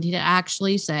the ability to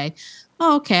actually say,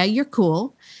 oh, okay, you're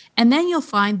cool. And then you'll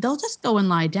find they'll just go and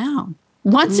lie down.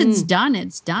 Once it's done,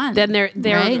 it's done. Then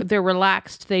they're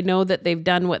relaxed. They know that they've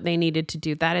done what they needed to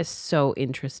do. That is so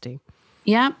interesting.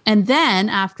 Yeah. And then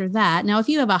after that, now, if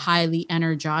you have a highly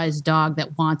energized dog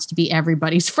that wants to be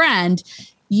everybody's friend,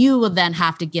 you will then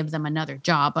have to give them another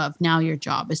job of now your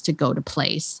job is to go to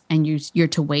place and you're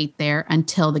to wait there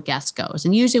until the guest goes.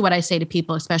 And usually what I say to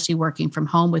people, especially working from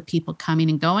home with people coming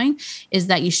and going, is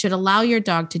that you should allow your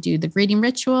dog to do the greeting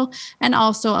ritual and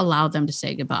also allow them to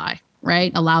say goodbye,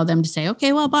 right? Allow them to say,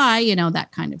 okay, well, bye,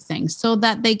 that kind of thing. So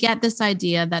that they get this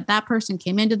idea that person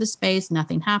came into the space,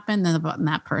 nothing happened, and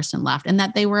that person left, and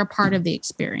that they were a part of the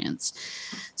experience.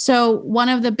 So one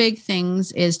of the big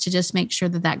things is to just make sure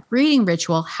that greeting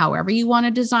ritual, however you want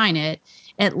to design it,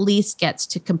 at least gets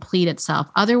to complete itself.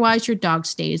 Otherwise, your dog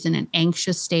stays in an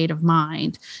anxious state of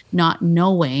mind, not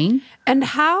knowing. And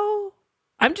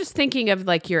I'm just thinking of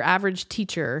like your average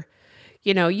teacher.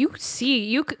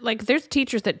 There's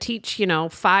teachers that teach,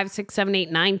 5, 6, 7,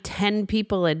 8, 9, 10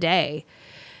 people a day.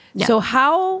 Yeah. So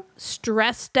how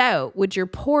stressed out would your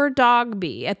poor dog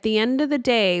be at the end of the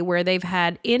day where they've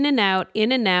had in and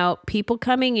out, people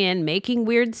coming in, making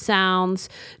weird sounds,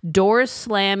 doors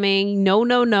slamming,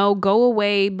 no, go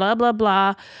away, blah, blah,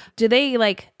 blah. Do they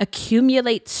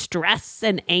accumulate stress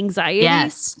and anxiety?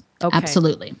 Yes, okay.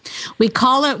 Absolutely. We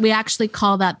actually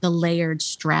call that the layered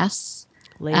stress.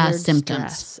 Layered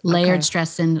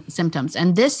stress and symptoms.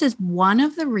 And this is one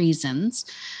of the reasons,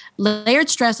 layered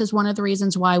stress is one of the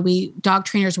reasons why dog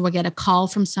trainers will get a call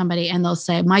from somebody and they'll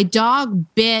say, my dog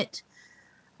bit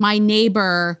my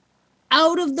neighbor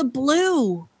out of the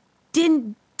blue,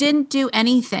 didn't do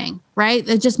anything, right?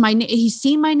 It's just he's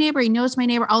seen my neighbor. He knows my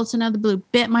neighbor. All of a sudden out of the blue,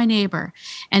 bit my neighbor.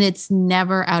 And it's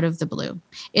never out of the blue.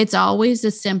 It's always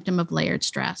a symptom of layered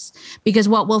stress, because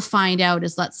what we'll find out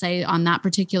is, let's say on that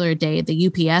particular day, the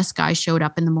UPS guy showed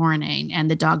up in the morning and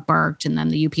the dog barked, and then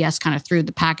the UPS kind of threw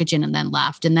the package in and then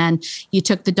left. And then you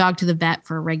took the dog to the vet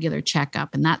for a regular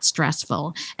checkup, and that's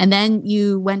stressful. And then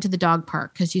you went to the dog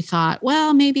park because you thought,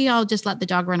 well, maybe I'll just let the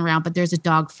dog run around, but there's a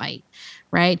dog fight.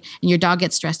 Right? And your dog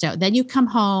gets stressed out. Then you come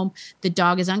home, the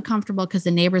dog is uncomfortable because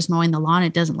the neighbor's mowing the lawn.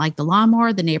 It doesn't like the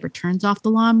lawnmower. The neighbor turns off the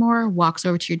lawnmower, walks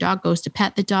over to your dog, goes to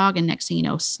pet the dog, and next thing you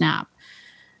know, snap.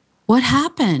 What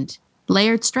happened?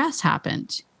 Layered stress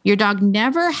happened. Your dog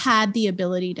never had the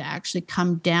ability to actually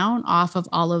come down off of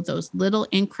all of those little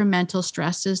incremental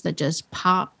stresses that just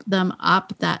pop them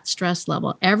up that stress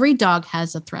level. Every dog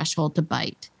has a threshold to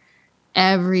bite.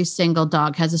 Every single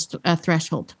dog has a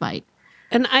threshold to bite.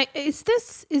 And is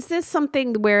this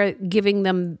something where giving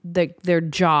them their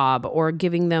job or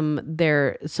giving them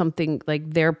their something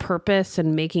like their purpose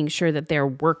and making sure that they're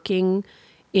working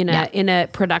in a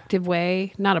productive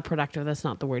way? Not a productive, that's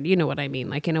not the word. You know what I mean?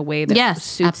 Like in a way that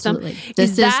suits absolutely. them.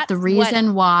 This is the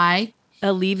reason why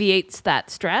alleviates that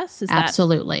stress.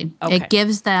 Absolutely. Okay. It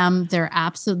gives them their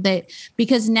absolute,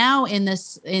 because now in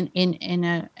this,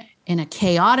 in a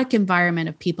chaotic environment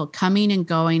of people coming and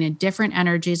going and different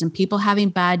energies and people having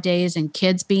bad days and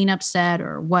kids being upset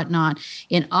or whatnot,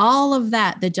 in all of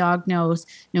that, the dog knows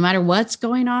no matter what's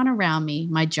going on around me,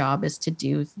 my job is to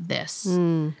do this.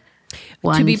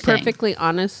 To be perfectly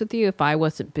honest with you, if I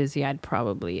wasn't busy, I'd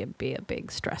probably be a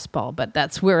big stress ball. But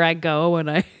that's where I go when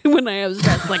I have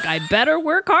stress. Like, I better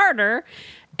work harder,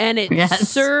 and it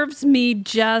serves me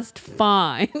just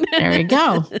fine. There you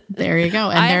go. There you go.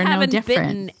 And they're no different. I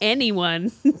haven't bitten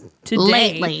anyone today.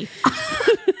 Lately.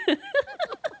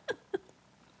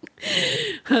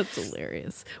 That's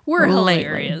hilarious. We're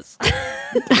hilarious.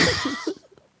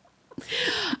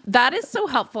 That is so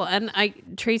helpful. And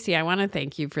Tracy, I want to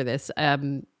thank you for this.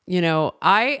 I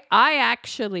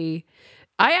actually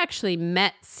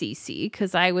met Cece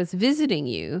because I was visiting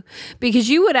you, because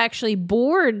you would actually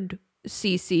board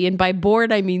Cece, and by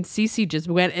board I mean Cece just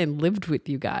went and lived with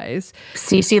you guys.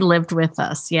 Cece lived with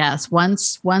us. Yes.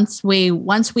 Once we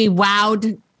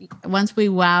wowed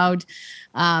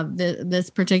this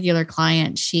particular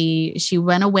client, she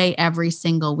went away every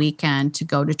single weekend to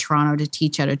go to Toronto to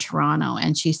teach out of Toronto.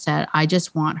 And she said, I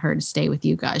just want her to stay with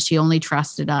you guys. She only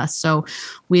trusted us. So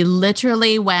we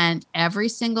literally went every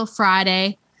single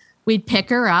Friday. We'd pick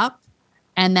her up,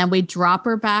 and then we'd drop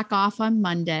her back off on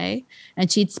Monday, and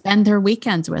she'd spend her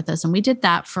weekends with us. And we did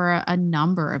that for a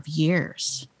number of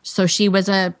years. So she was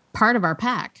a part of our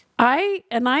pack. I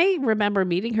remember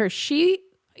meeting her.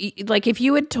 Like, if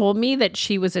you had told me that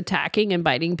she was attacking and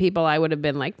biting people, I would have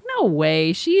been like, no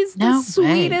way. She's the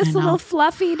sweetest little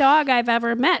fluffy dog I've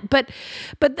ever met. But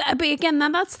again,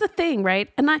 that's the thing, right?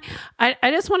 And I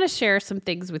just want to share some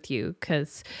things with you,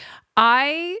 because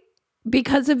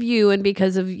because of you, and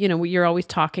because of, you're always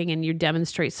talking and you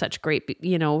demonstrate such great,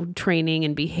 training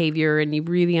and behavior, and you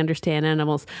really understand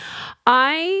animals.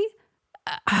 I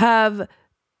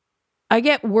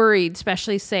get worried,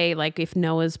 especially say like if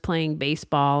Noah's playing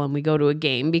baseball and we go to a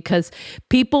game, because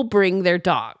people bring their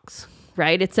dogs,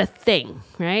 right? It's a thing,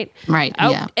 right? Right.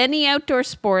 Any outdoor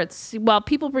sports,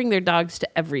 people bring their dogs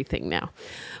to everything now,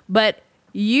 but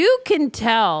you can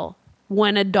tell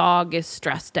when a dog is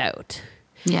stressed out.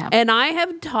 Yeah. And I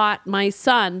have taught my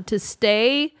son to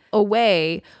stay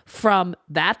away from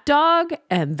that dog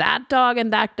and that dog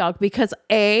and that dog, because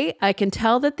A, I can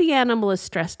tell that the animal is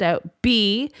stressed out.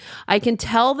 B, I can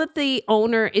tell that the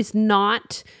owner is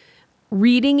not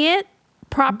reading it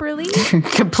properly.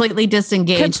 Completely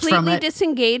disengaged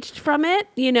from it.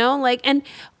 And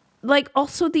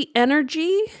also the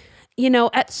energy.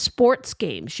 At sports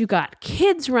games, you got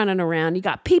kids running around, you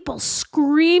got people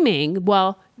screaming,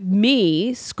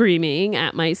 me screaming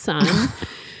at my son,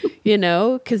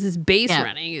 because his base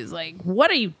running is like, what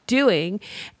are you doing?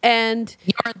 And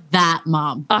you're that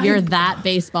mom. You're that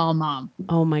baseball mom.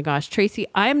 Oh my gosh, Tracy,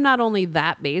 I'm not only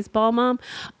that baseball mom,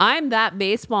 I'm that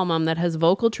baseball mom that has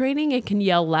vocal training and can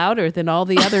yell louder than all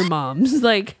the other moms.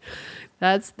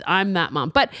 I'm that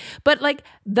mom. But like,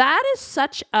 that's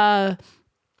such a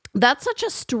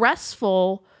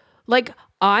stressful, like,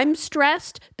 I'm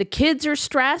stressed, the kids are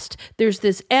stressed, there's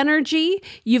this energy,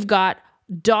 you've got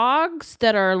dogs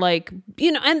that are like,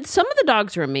 and some of the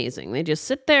dogs are amazing. They just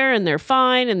sit there and they're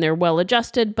fine and they're well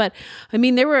adjusted. But I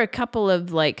mean, there were a couple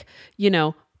of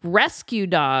rescue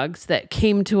dogs that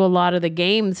came to a lot of the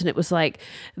games, and it was like,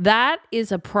 that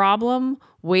is a problem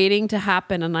waiting to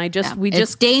happen. And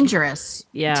it's dangerous.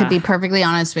 Yeah. To be perfectly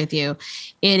honest with you,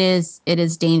 it is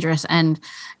dangerous. And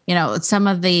some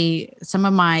of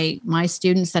my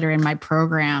students that are in my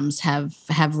programs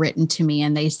have written to me,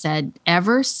 and they said,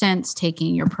 ever since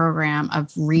taking your program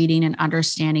of reading and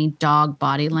understanding dog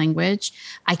body language,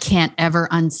 I can't ever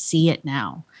unsee it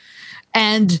now.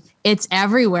 And it's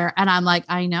everywhere. And I'm like,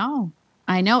 I know.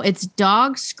 It's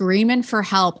dogs screaming for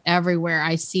help everywhere.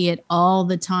 I see it all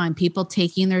the time. People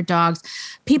taking their dogs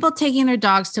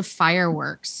to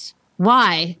fireworks.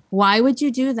 Why? Why would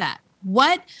you do that?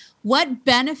 What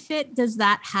benefit does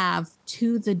that have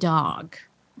to the dog?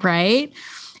 Right.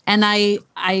 And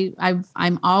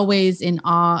I'm always in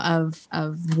awe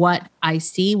of what I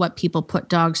see, what people put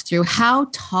dogs through, how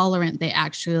tolerant they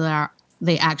actually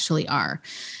are.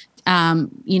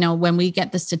 When we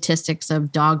get the statistics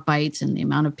of dog bites and the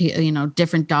amount of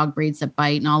different dog breeds that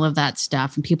bite and all of that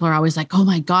stuff, and people are always like, oh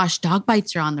my gosh, dog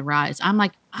bites are on the rise. I'm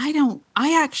like,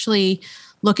 I actually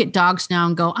look at dogs now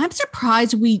and go, I'm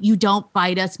surprised you don't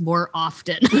bite us more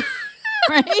often.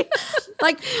 Right?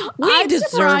 Like, I'm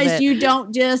surprised you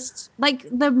don't just, like,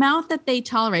 the amount that they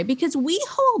tolerate, because we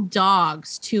hold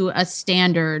dogs to a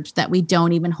standard that we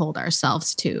don't even hold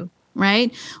ourselves to.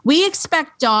 Right? We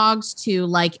expect dogs to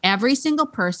like every single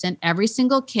person, every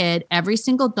single kid, every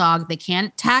single dog. They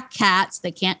can't attack cats.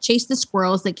 They can't chase the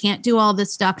squirrels. They can't do all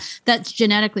this stuff that's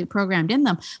genetically programmed in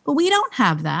them. But we don't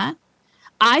have that.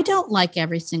 I don't like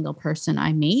every single person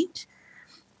I meet.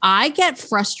 I get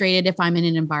frustrated if I'm in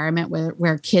an environment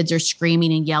where kids are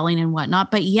screaming and yelling and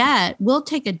whatnot, but yet we'll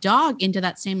take a dog into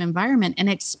that same environment and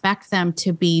expect them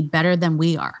to be better than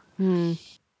we are.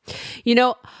 You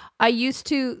know, I used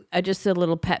to, just a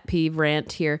little pet peeve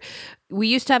rant here. We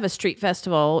used to have a street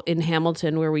festival in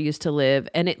Hamilton where we used to live,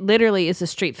 and it literally is a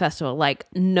street festival, like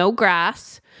no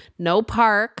grass, no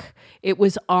park. It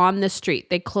was on the street.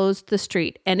 They closed the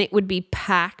street, and it would be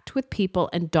packed with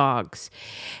people and dogs.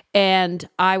 And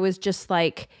I was just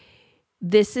like,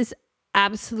 this is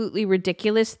absolutely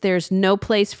ridiculous. There's no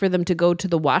place for them to go to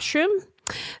the washroom.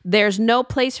 There's no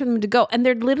place for them to go. And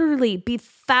there'd literally be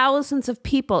thousands of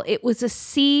people. It was a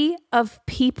sea of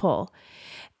people.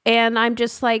 And I'm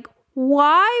just like,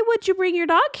 why would you bring your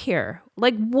dog here?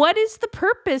 Like, what is the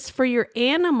purpose for your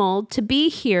animal to be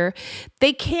here?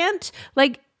 They can't,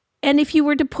 like, and if you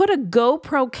were to put a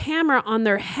GoPro camera on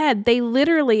their head, they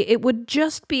literally, it would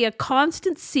just be a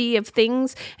constant sea of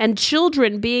things and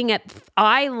children being at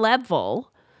eye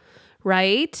level,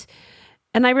 right?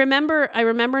 And I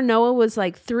remember Noah was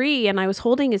like 3 and I was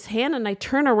holding his hand and I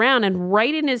turn around and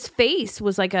right in his face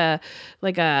was like a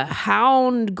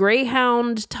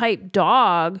greyhound type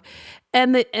dog.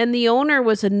 And the owner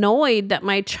was annoyed that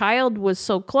my child was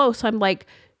so close. I'm like,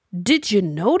 did you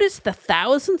notice the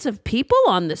thousands of people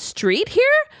on the street here?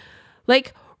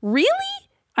 Like, really?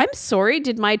 I'm sorry.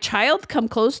 Did my child come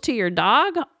close to your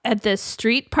dog at this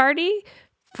street party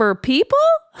for people?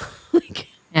 Like,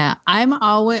 yeah, I'm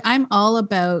all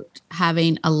about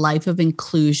having a life of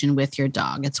inclusion with your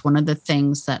dog. It's one of the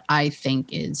things that I think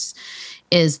is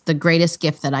the greatest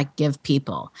gift that I give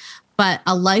people. But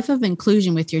a life of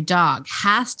inclusion with your dog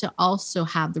has to also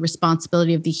have the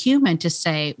responsibility of the human to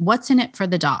say, what's in it for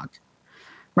the dog,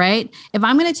 right? If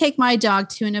I'm going to take my dog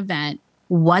to an event,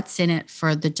 what's in it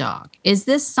for the dog? Is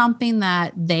this something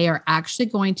that they are actually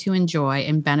going to enjoy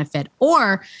and benefit?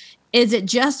 Or is it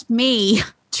just me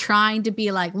trying to be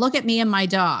like, look at me and my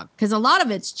dog? Because a lot of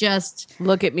it's just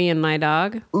look at me and my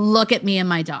dog. Look at me and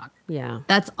my dog. Yeah.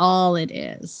 That's all it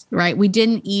is, right? We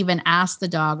didn't even ask the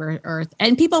dog or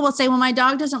and people will say, well, my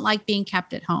dog doesn't like being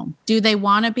kept at home. Do they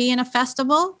want to be in a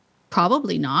festival?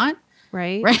 Probably not.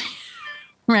 Right. Right.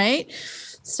 Right.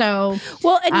 So,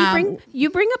 well, and you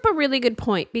bring up a really good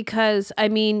point because I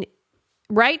mean,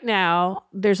 right now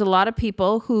there's a lot of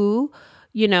people who,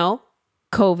 you know,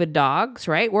 COVID dogs,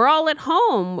 right? We're all at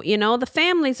home, you know, the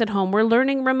family's at home. We're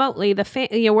learning remotely.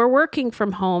 We're working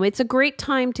from home. It's a great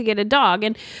time to get a dog.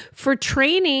 And for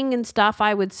training and stuff,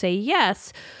 I would say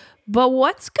yes. But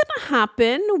what's going to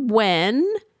happen when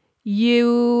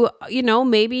you know,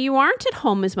 maybe you aren't at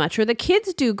home as much or the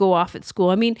kids do go off at school?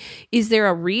 I mean, is there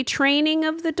a retraining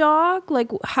of the dog?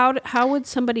 Like how would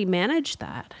somebody manage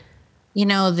that? You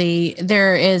know,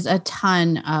 there is a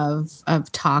ton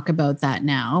of talk about that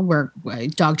now where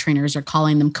dog trainers are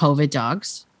calling them COVID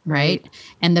dogs, right?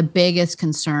 And the biggest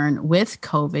concern with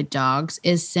COVID dogs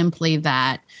is simply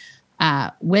that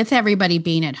with everybody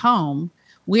being at home,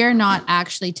 we're not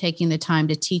actually taking the time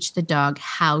to teach the dog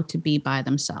how to be by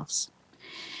themselves.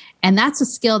 And that's a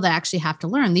skill they actually have to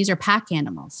learn. These are pack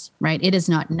animals, right? It is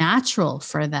not natural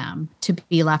for them to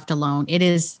be left alone. It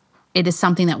is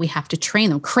something that we have to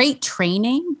train them. Crate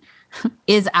training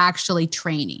is actually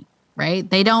training, right?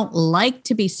 They don't like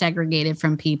to be segregated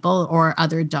from people or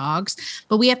other dogs,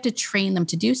 but we have to train them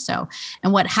to do so.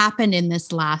 And what happened in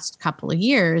this last couple of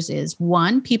years is,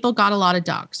 one, people got a lot of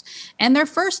dogs. And their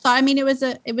first thought, I mean, it was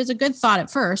a good thought at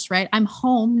first, right? I'm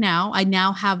home now. I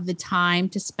now have the time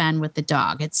to spend with the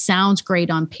dog. It sounds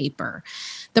great on paper.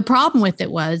 The problem with it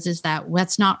is that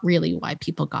that's not really why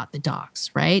people got the dogs,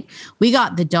 right? We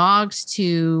got the dogs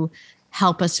to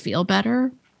help us feel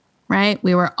better, right?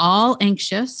 We were all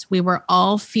anxious. We were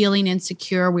all feeling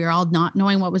insecure. We were all not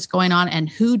knowing what was going on. And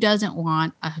who doesn't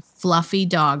want a fluffy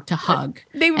dog to hug?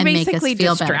 They were basically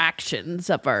distractions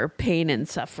of our pain and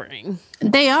suffering.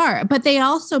 They are, but they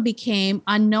also became,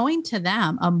 unknowing to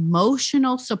them,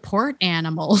 emotional support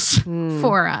animals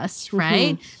for us,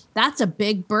 right? That's a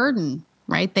big burden.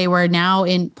 Right. They were now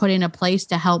put in a place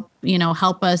to help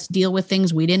us deal with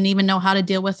things we didn't even know how to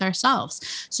deal with ourselves.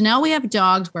 So now we have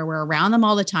dogs where we're around them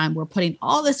all the time. We're putting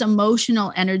all this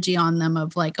emotional energy on them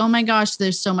of like, oh my gosh,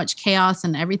 there's so much chaos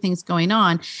and everything's going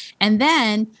on. And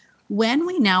then when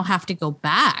we now have to go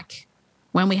back,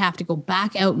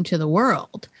 out into the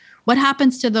world, what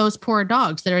happens to those poor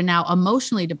dogs that are now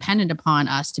emotionally dependent upon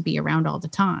us to be around all the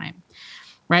time?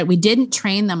 Right? We didn't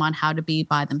train them on how to be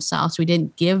by themselves. We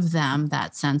didn't give them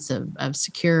that sense of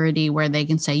security where they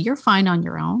can say, you're fine on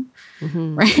your own,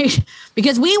 right?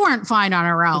 Because we weren't fine on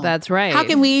our own. That's right. How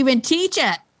can we even teach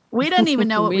it? We didn't even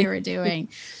know what we were doing.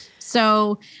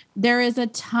 So there is a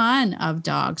ton of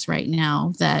dogs right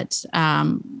now that,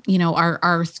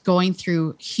 are going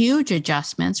through huge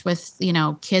adjustments with,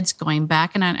 kids going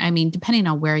back. And I mean, depending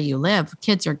on where you live,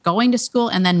 kids are going to school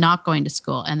and then not going to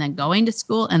school and then going to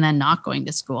school and then not going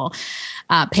to school.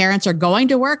 Parents are going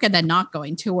to work and then not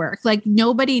going to work. Like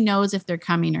nobody knows if they're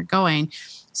coming or going.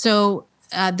 So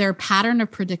their pattern of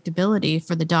predictability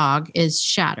for the dog is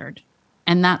shattered.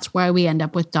 And that's why we end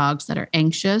up with dogs that are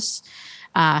anxious,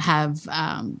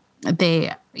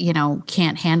 they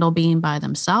can't handle being by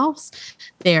themselves.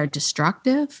 They are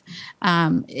destructive.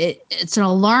 It's an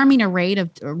alarming rate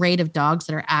of dogs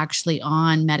that are actually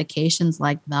on medications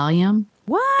like Valium,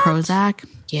 Prozac.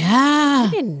 Yeah, I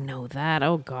didn't know that.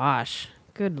 Oh gosh,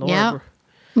 good Lord. Yep.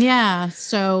 Yeah.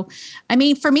 So, I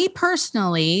mean, for me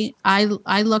personally, I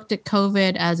looked at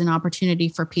COVID as an opportunity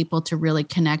for people to really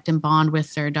connect and bond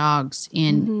with their dogs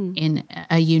in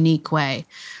a unique way,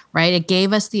 right? It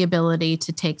gave us the ability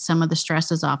to take some of the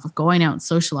stresses off of going out and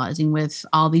socializing with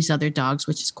all these other dogs,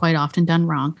 which is quite often done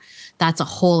wrong. That's a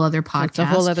whole other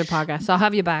podcast. I'll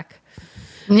have you back.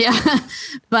 Yeah.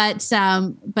 But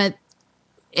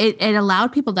it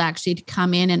allowed people to actually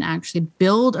come in and actually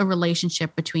build a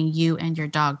relationship between you and your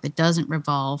dog that doesn't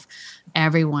revolve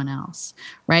everyone else,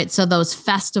 right? So those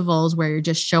festivals where you're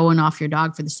just showing off your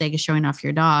dog for the sake of showing off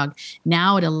your dog,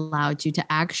 now it allowed you to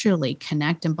actually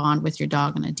connect and bond with your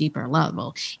dog on a deeper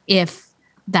level, if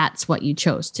that's what you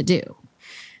chose to do.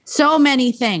 So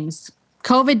many things.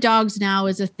 COVID dogs now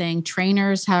is a thing.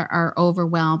 Trainers are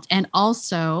overwhelmed. And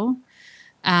also,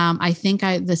 I think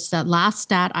the last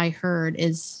stat I heard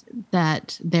is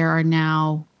that there are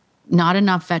now not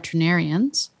enough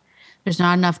veterinarians. There's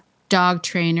not enough dog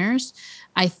trainers.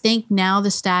 I think now the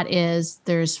stat is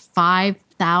there's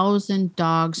 5,000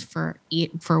 dogs for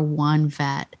one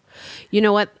vet. You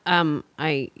know what?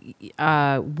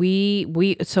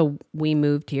 We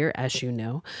moved here, as you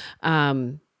know,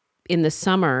 in the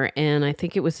summer, and I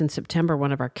think it was in September,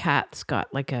 one of our cats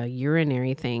got like a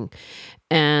urinary thing,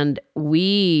 and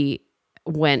we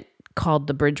called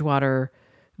the Bridgewater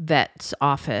vet's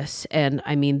office, and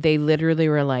I mean, they literally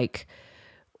were like,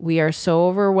 we are so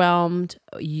overwhelmed,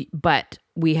 but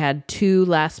we had 2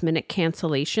 last-minute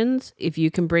cancellations. If you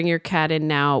can bring your cat in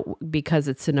now because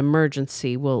it's an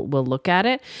emergency, we'll look at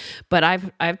it. But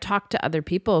I've talked to other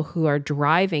people who are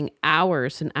driving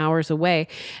hours and hours away,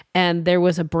 and there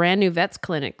was a brand new vets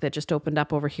clinic that just opened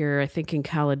up over here, I think in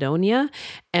Caledonia,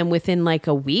 and within like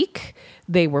a week,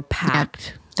 they were packed.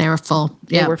 Yep. They were full.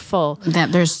 They were full.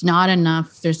 That there's not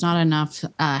enough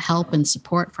help and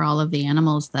support for all of the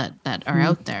animals that are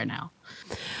out there now.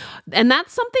 And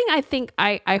that's something I think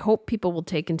I hope people will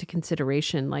take into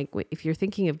consideration. Like if you're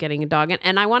thinking of getting a dog,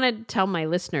 and I want to tell my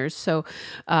listeners. So,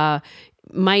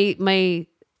 we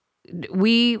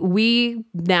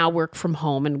now work from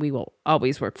home, and we will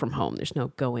always work from home. There's no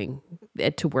going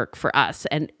to work for us,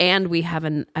 and we have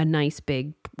a nice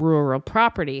big rural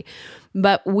property.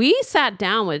 But we sat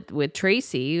down with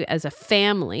Tracy as a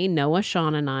family, Noah,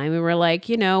 Sean, and I. We were like,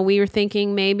 we were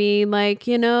thinking maybe like,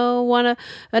 want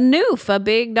a noof, a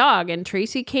big dog. And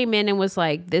Tracy came in and was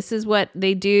like, this is what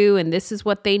they do, and this is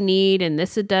what they need, and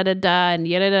this is da-da-da, and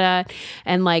yada-da.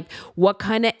 And like, what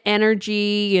kind of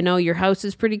energy, your house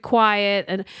is pretty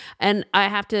quiet. And I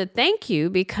have to thank you,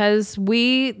 because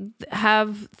we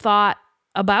have thought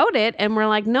about it, and we're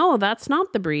like, no, that's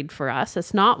not the breed for us.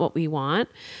 That's not what we want.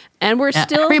 And we're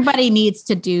still... Everybody needs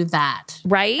to do that.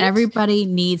 Right? Everybody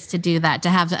needs to do that, to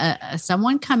have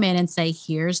someone come in and say,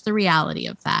 here's the reality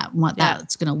of that, what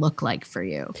that's going to look like for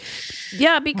you.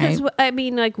 Yeah, because right? I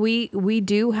mean, like we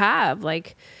do have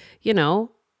like, a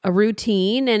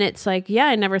routine, and it's like,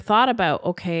 I never thought about,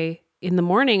 okay, in the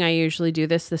morning, I usually do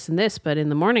this, this, and this, but in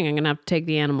the morning, I'm going to have to take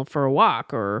the animal for a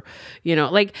walk, or,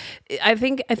 like, I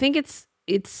think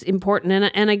it's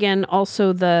important. And again,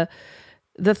 also the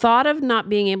thought of not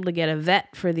being able to get a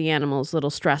vet for the animal is a little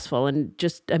stressful. And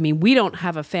just, I mean, we don't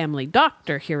have a family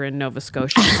doctor here in Nova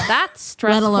Scotia. That's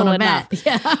stressful enough.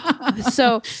 Yeah.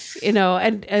 So,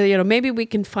 and maybe we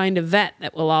can find a vet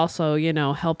that will also,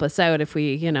 help us out if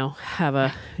we,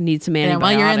 need some antibiotics.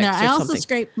 While you're in there, I also something.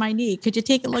 Scraped my knee. Could you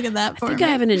take a look at that for me? I think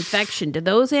I have an infection. Do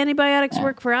those antibiotics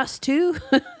work for us too?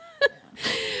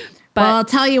 But I'll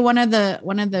tell you one of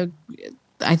the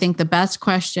I think the best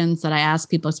questions that I ask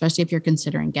people, especially if you're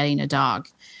considering getting a dog,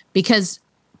 because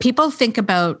people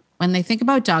when they think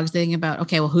about dogs, they think about,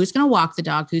 okay, well, who's going to walk the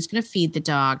dog? Who's going to feed the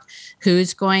dog?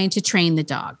 Who's going to train the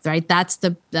dog? Right? That's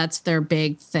their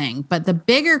big thing. But the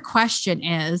bigger question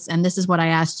is, and this is what I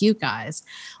asked you guys,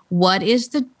 what is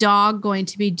the dog going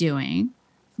to be doing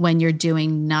when you're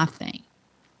doing nothing?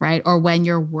 right? Or when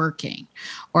you're working,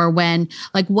 or when,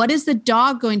 like, what is the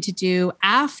dog going to do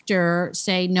after,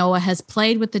 say, Noah has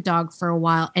played with the dog for a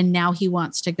while and now he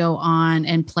wants to go on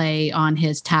and play on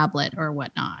his tablet or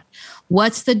whatnot?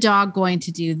 What's the dog going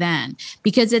to do then?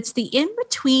 Because it's the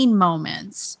in-between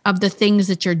moments of the things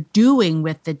that you're doing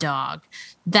with the dog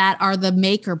that are the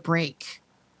make or break,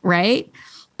 right?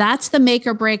 That's the make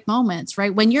or break moments,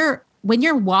 right? When you're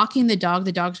walking the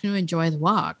dog's going to enjoy the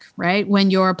walk, right? When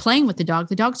you're playing with the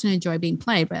dog's going to enjoy being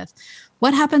played with.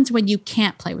 What happens when you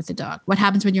can't play with the dog? What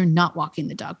happens when you're not walking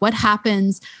the dog? What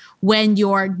happens when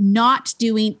you're not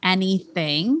doing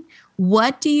anything?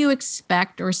 What do you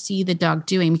expect or see the dog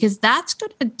doing? Because that's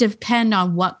going to depend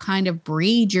on what kind of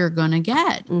breed you're going to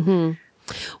get. Mm-hmm.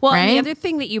 Well, right? And the other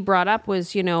thing that you brought up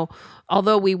was,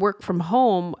 although we work from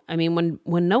home, I mean,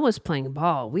 when Noah's playing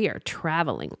ball, we are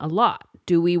traveling a lot.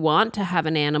 Do we want to have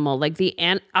an animal? Like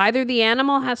either the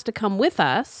animal has to come with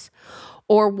us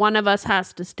or one of us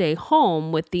has to stay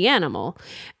home with the animal.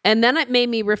 And then it made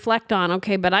me reflect on,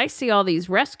 okay, but I see all these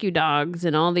rescue dogs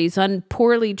and all these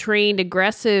poorly trained,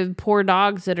 aggressive, poor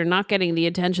dogs that are not getting the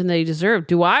attention they deserve.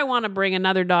 Do I want to bring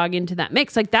another dog into that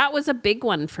mix? Like, that was a big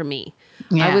one for me.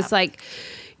 Yeah. I was like,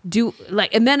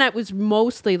 and then I was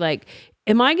mostly like,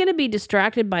 am I going to be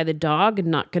distracted by the dog and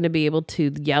not going to be able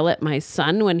to yell at my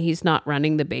son when he's not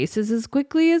running the bases as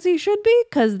quickly as he should be?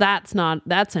 Because that's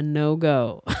a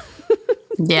no-go.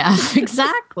 Yeah,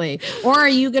 exactly. Or are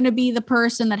you going to be the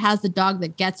person that has the dog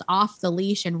that gets off the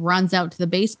leash and runs out to the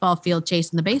baseball field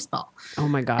chasing the baseball? Oh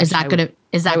my gosh. Is that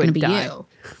going to be die. you?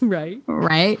 Right.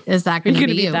 Right? Is that going to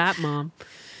be you? That mom?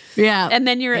 Yeah. And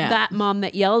then you're that mom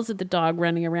that yells at the dog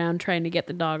running around trying to get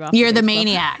the dog off. You're the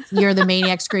maniac. You're the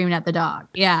maniac screaming at the dog.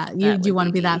 Yeah. You want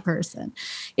to be that person.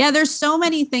 Yeah. There's so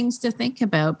many things to think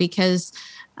about because,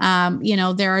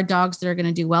 there are dogs that are going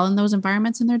to do well in those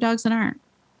environments and there are dogs that aren't.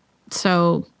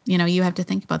 So, you have to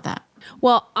think about that.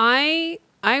 Well, I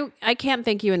can't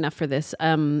thank you enough for this.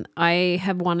 I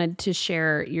have wanted to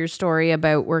share your story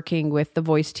about working with the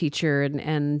voice teacher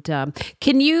and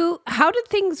how did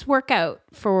things work out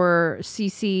for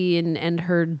Cece and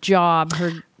her job?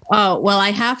 Oh, well,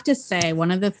 I have to say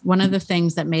one of the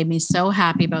things that made me so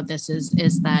happy about this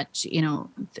is that,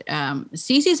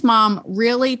 Cece's mom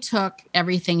really took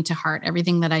everything to heart,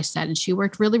 everything that I said, and she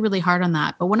worked really, really hard on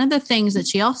that. But one of the things that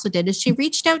she also did is she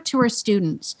reached out to her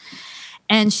students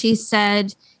and she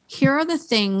said, here are the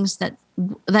things that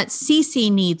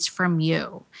Cece needs from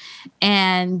you.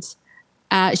 And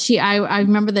I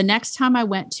remember the next time I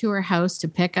went to her house to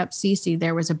pick up Cece,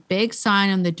 there was a big sign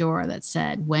on the door that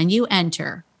said, when you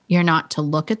enter, you're not to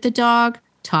look at the dog,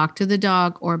 talk to the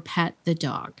dog, or pet the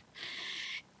dog.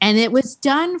 And it was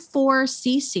done for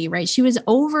Cece, right? She was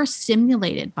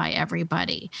overstimulated by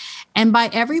everybody. And by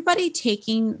everybody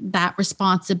taking that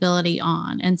responsibility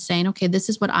on and saying, okay, this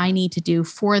is what I need to do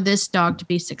for this dog to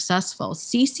be successful,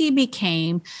 Cece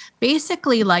became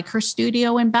basically like her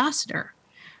studio ambassador.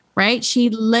 Right? She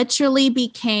literally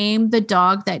became the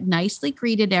dog that nicely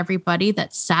greeted everybody,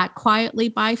 that sat quietly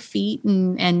by feet.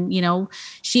 And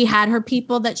she had her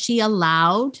people that she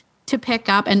allowed to pick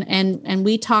up. And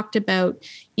we talked about,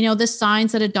 the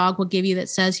signs that a dog will give you that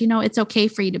says, it's okay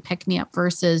for you to pick me up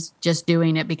versus just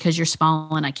doing it because you're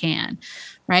small and I can.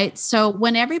 Right. So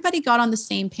when everybody got on the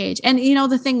same page, and,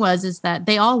 the thing is that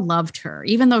they all loved her,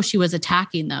 even though she was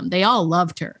attacking them, they all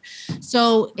loved her.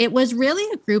 So it was really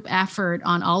a group effort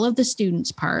on all of the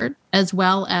students' part, as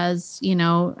well as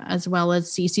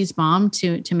Cece's mom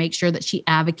to make sure that she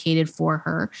advocated for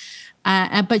her.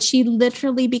 But she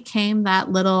literally became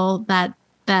that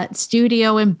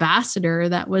studio ambassador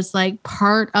that was like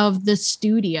part of the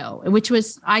studio, which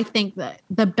was, I think,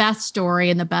 the best story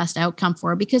and the best outcome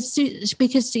for her because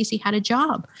Cece had a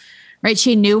job, right?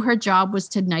 She knew her job was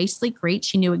to nicely greet.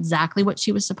 She knew exactly what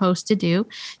she was supposed to do.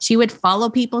 She would follow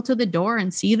people to the door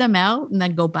and see them out and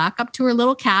then go back up to her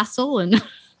little castle and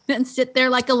sit there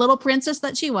like a little princess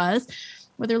that she was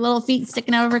with her little feet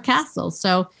sticking out of her castle.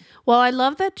 So, well, I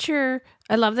love that your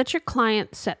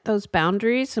client set those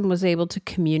boundaries and was able to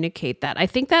communicate that. I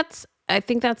think that's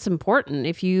important.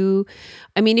 If you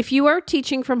are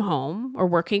teaching from home or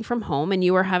working from home and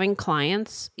you are having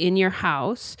clients in your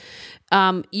house,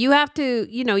 you have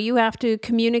to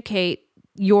communicate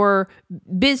your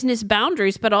business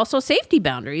boundaries, but also safety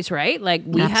boundaries, right? Like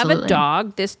we Absolutely. Have a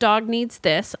dog, this dog needs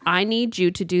this. I need you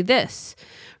to do this,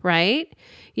 right?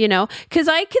 Because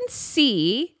I can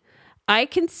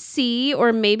see,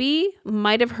 or maybe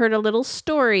might have heard a little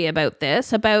story about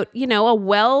this, about, a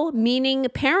well-meaning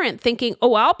parent thinking,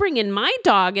 oh, I'll bring in my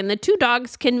dog and the two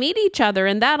dogs can meet each other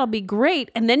and that'll be great.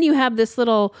 And then you have this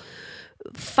little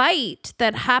fight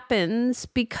that happens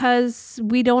because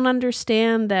we don't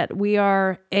understand that we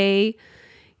are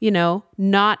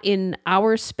not in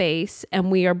our space,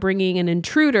 and we are bringing an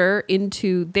intruder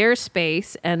into their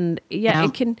space. And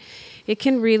it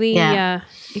can really,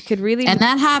 it could really. And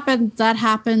that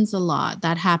happens a lot.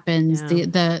 That happens.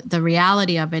 The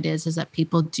reality of it is that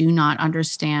people do not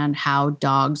understand how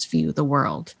dogs view the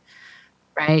world.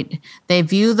 Right. They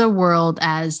view the world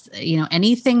as,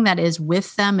 anything that is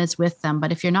with them is with them.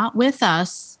 But if you're not with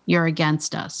us, you're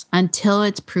against us until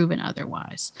it's proven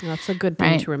otherwise. That's a good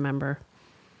thing to remember.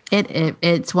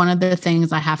 It's one of the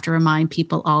things I have to remind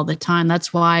people all the time.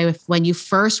 That's why when you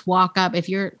first walk up, if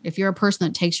you're a person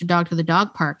that takes your dog to the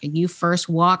dog park and you first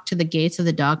walk to the gates of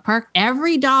the dog park,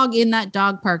 every dog in that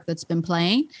dog park that's been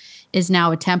playing is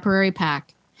now a temporary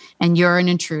pack, and you're an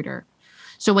intruder.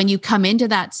 So when you come into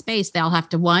that space, they'll have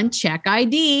to check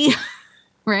ID,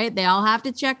 right? They all have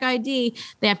to check ID.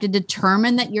 They have to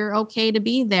determine that you're okay to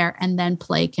be there, and then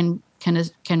play can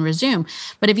resume.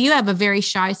 But if you have a very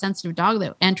shy, sensitive dog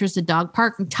that enters the dog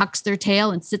park and tucks their tail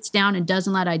and sits down and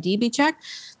doesn't let ID be checked,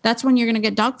 that's when you're going to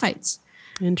get dog fights.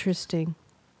 Interesting.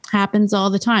 Happens all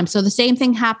the time. So the same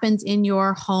thing happens in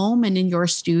your home and in your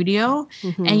studio.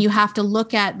 Mm-hmm. And you have to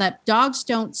look at that. Dogs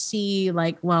don't see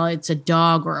it's a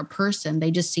dog or a person.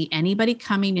 They just see anybody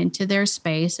coming into their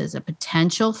space as a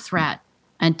potential threat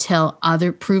until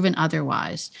proven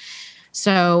otherwise.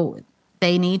 So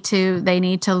they need to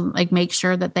make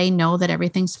sure that they know that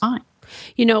everything's fine.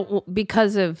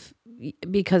 Because of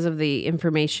the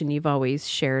information you've always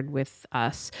shared with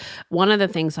us, one of the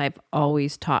things I've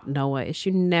always taught Noah is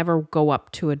you never go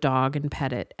up to a dog and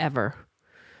pet it ever.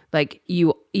 Like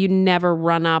you never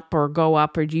run up or go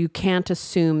up, or you can't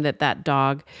assume that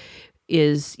dog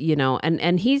is,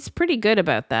 and he's pretty good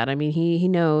about that. I mean, he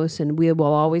knows, and we will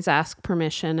always ask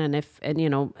permission. And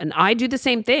and I do the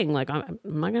same thing. Like, I'm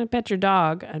not going to pet your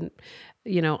dog, and,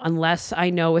 unless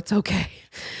I know it's okay.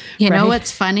 You know,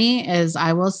 what's funny is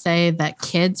I will say that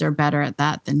kids are better at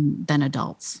that than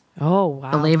adults. Oh,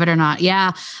 wow. Believe it or not.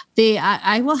 Yeah.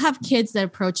 I will have kids that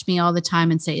approach me all the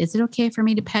time and say, is it okay for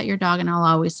me to pet your dog? And I'll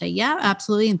always say, yeah,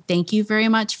 absolutely. And thank you very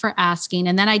much for asking.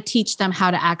 And then I teach them how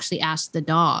to actually ask the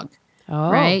dog. Oh.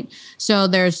 Right. So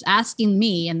there's asking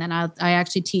me, and then I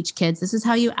actually teach kids, this is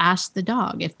how you ask the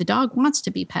dog if the dog wants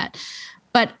to be pet.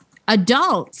 But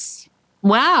adults,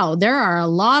 wow, there are a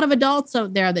lot of adults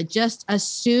out there that just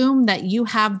assume that you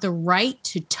have the right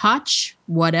to touch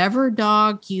whatever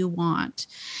dog you want.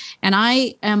 And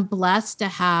I am blessed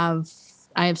to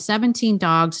I have 17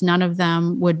 dogs. None of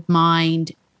them would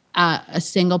mind a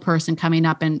single person coming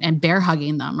up and bear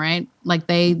hugging them, right? Like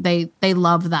they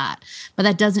love that, but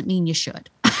that doesn't mean you should.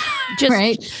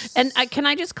 Right. And can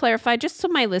I just clarify, just so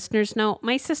my listeners know,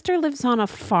 my sister lives on a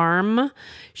farm.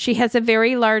 She has a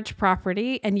very large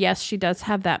property, and yes, she does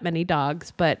have that many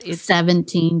dogs, but it's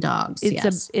 17 dogs.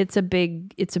 It's a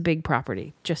big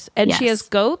property. She has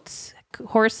goats,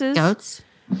 horses,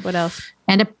 what else?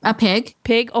 And a pig.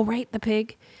 Oh, right. The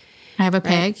pig. I have a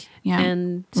pig. Yeah.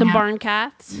 And some barn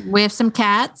cats. We have some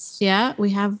cats. Yeah.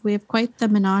 We have quite the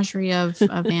menagerie of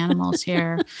animals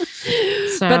here.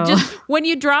 So, but just when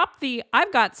you drop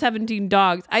I've got 17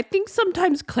 dogs, I think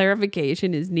sometimes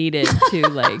clarification is needed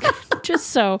to just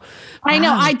so. I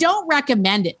know. I don't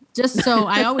recommend it. Just so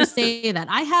I always say that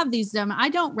I have these, I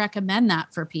don't recommend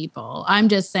that for people. I'm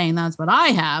just saying that's what I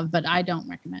have, but I don't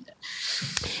recommend it.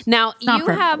 Now you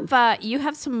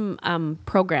have some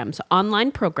programs,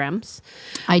 online programs.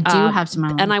 I do have some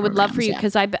online and I would love for you,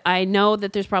 because I know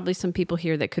that there's probably some people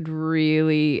here that could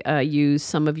really use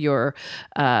some of your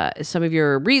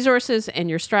resources and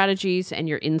your strategies and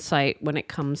your insight when it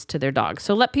comes to their dogs.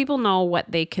 So let people know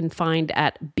what they can find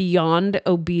at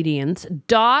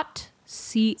beyondobedience.ca.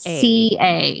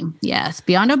 Yes,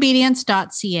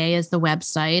 beyondobedience.ca is the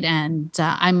website, and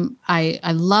I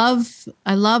love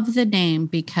the name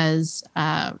because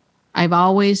I've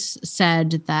always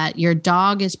said that your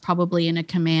dog is probably in a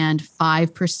command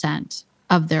 5%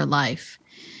 of their life,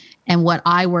 and what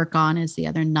I work on is the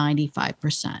other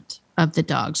 95% of the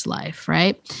dog's life,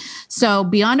 right? So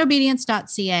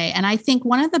beyondobedience.ca, and I think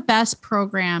one of the best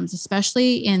programs,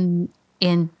 especially in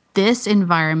this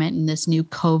environment, in this new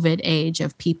COVID age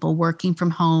of people working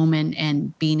from home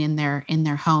and being in their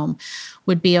home,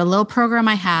 would be a little program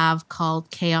I have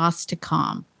called Chaos to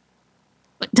Calm.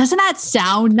 Doesn't that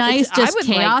sound nice? Just I would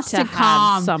chaos like to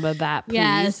calm. have some of that, please.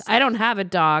 Yes. I don't have a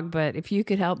dog, but if you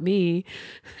could help me.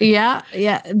 Yeah.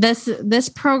 This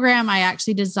program I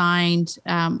actually designed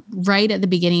right at the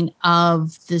beginning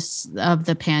of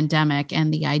the pandemic,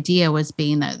 and the idea was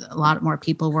being that a lot more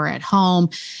people were at home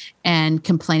and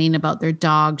complaining about their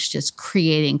dogs just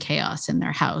creating chaos in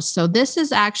their house. So this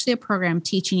is actually a program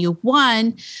teaching you,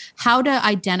 one, how to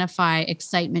identify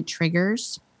excitement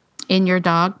triggers in your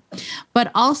dog,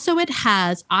 but also it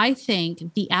has, I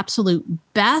think, the absolute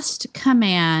best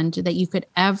command that you could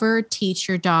ever teach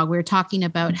your dog. We were talking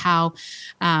about how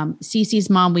Cece's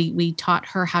mom, we taught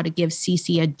her how to give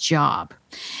Cece a job.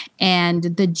 And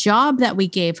the job that we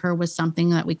gave her was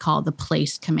something that we call the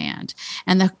place command.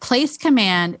 And the place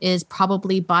command is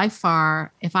probably by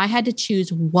far, if I had to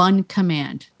choose one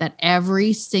command that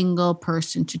every single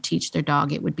person should teach their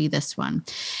dog, it would be this one.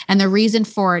 And the reason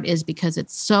for it is because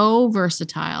it's so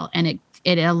versatile, and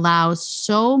it allows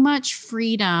so much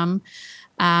freedom,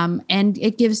 and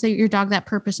it gives your dog that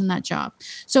purpose and that job.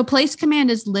 So place command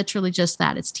is literally just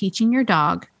that. It's teaching your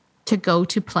dog to go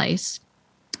to place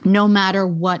no matter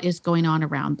what is going on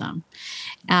around them.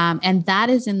 And that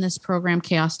is in this program,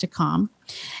 Chaos to Calm.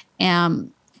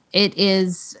 It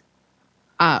is,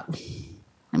 how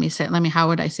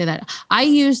would I say that? I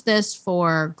use this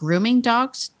for grooming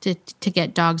dogs to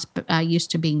get dogs used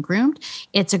to being groomed.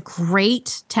 It's a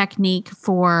great technique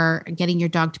for getting your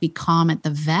dog to be calm at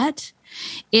the vet.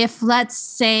 If, let's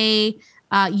say,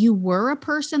 you were a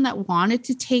person that wanted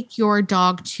to take your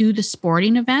dog to the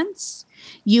sporting events,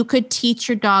 you could teach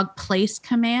your dog place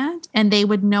command, and they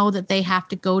would know that they have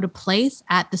to go to place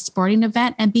at the sporting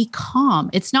event and be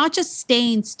calm. It's not just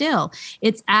staying still.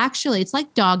 It's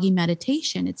like doggy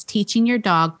meditation. It's teaching your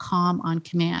dog calm on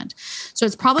command. So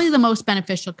it's probably the most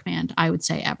beneficial command, I would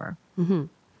say, ever. Mm-hmm.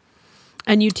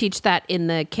 And you teach that in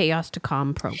the Chaos to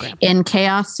Calm program? In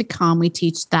Chaos to Calm, we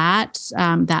teach that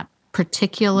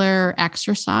particular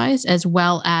exercise, as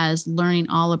well as learning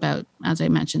all about, as I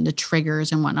mentioned, the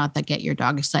triggers and whatnot that get your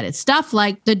dog excited. Stuff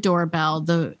like the doorbell,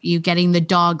 you getting the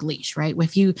dog leash, right?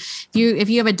 If you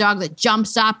have a dog that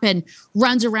jumps up and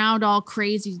runs around all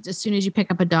crazy as soon as you pick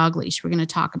up a dog leash, we're going to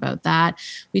talk about that.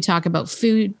 We talk about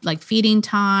food, like feeding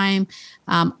time,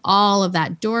 all of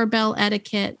that, doorbell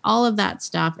etiquette, all of that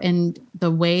stuff. And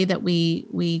the way that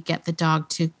we get the dog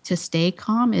to stay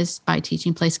calm is by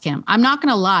teaching place command. I'm not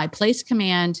going to lie, place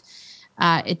command,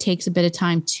 it takes a bit of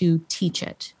time to teach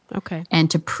it. Okay. And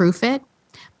to proof it.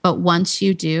 But once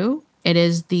you do, it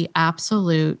is the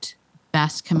absolute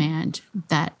best command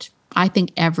that I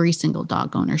think every single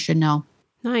dog owner should know.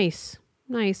 Nice.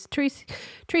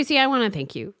 Tracy, I want to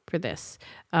thank you for this.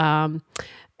 I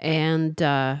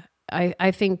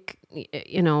think,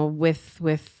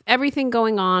 with everything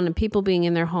going on and people being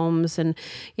in their homes, and,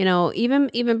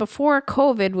 even before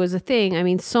COVID was a thing, I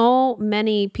mean, so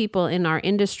many people in our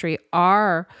industry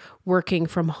are working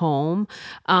from home.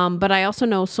 But I also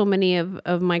know so many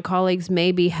of my colleagues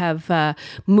maybe have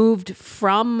moved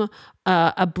from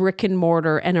a brick and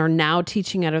mortar and are now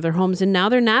teaching out of their homes. And now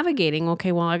they're navigating,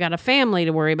 okay, well, I got a family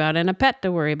to worry about and a pet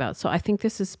to worry about. So I think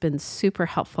this has been super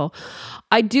helpful.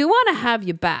 I do want to have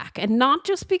you back, and not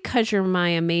just because you're my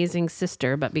amazing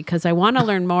sister, but because I want to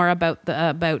learn more about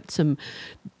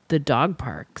the dog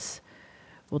parks.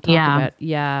 We'll talk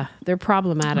about, they're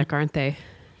problematic, aren't they?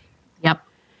 Yep.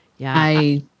 Yeah.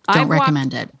 I don't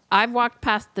recommend it. I've walked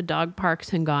past the dog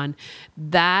parks and gone,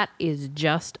 that is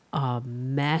just a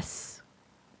mess.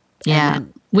 Yeah.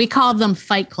 We call them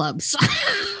fight clubs.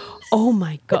 Oh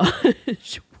my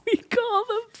gosh. We call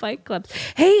them fight clubs.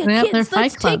 Hey, kids,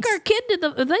 let's take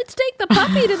the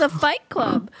puppy to the fight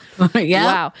club. Yeah.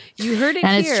 Wow. You heard it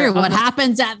and here. It's true. What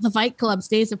happens at the fight club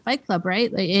stays at fight club,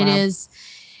 right? It is.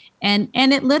 And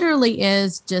it literally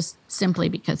is just simply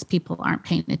because people aren't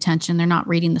paying attention. They're not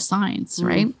reading the signs,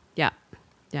 right? Yeah.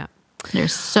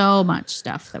 There's so much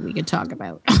stuff that we could talk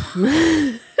about.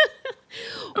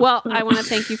 Well, I want to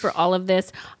thank you for all of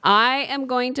this. I am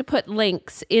going to put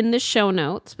links in the show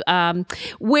notes.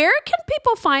 Where can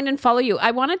people find and follow you?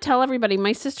 I want to tell everybody,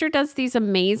 my sister does these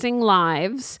amazing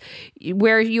lives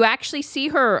where you actually see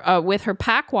her with her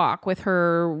pack walk with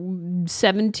her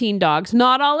 17 dogs,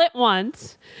 not all at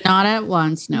once. Not at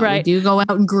once, no. Right. We do go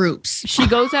out in groups. She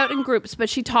goes out in groups, but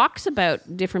she talks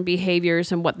about different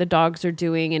behaviors and what the dogs are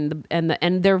doing,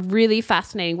 and they're really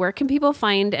fascinating. Where can people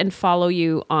find and follow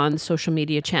you on social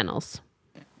media channels?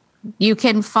 You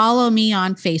can follow me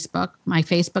on Facebook. My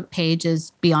Facebook page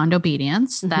is Beyond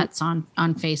Obedience. Mm-hmm. That's on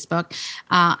Facebook.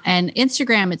 And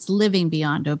Instagram, it's Living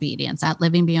Beyond Obedience, at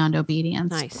Living Beyond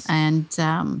Obedience. Nice. And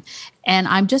And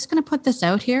I'm just going to put this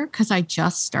out here because I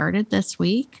just started this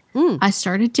week. I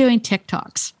started doing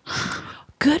TikToks.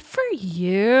 Good for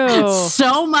you.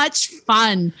 So much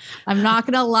fun. I'm not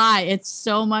going to lie. It's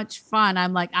so much fun.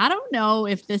 I'm like, I don't know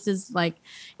if this is like,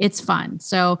 it's fun.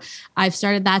 So I've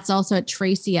started. That's also at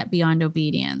Tracy at Beyond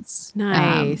Obedience.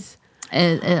 Nice.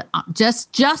 It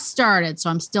just started.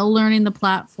 So I'm still learning the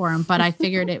platform, but I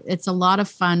figured it's a lot of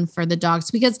fun for the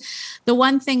dogs, because the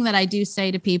one thing that I do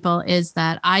say to people is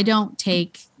that I don't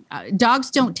take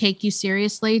dogs don't take you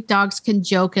seriously. Dogs can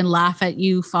joke and laugh at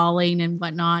you falling and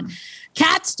whatnot.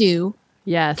 Cats do.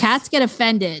 Yes. Cats get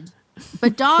offended,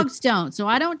 but dogs don't. So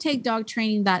I don't take dog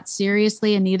training that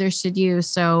seriously, and neither should you.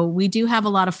 So we do have a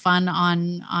lot of fun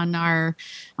on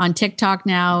TikTok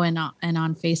now and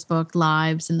on Facebook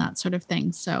Lives and that sort of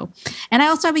thing. So, and I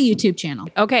also have a YouTube channel.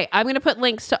 Okay, I'm going to put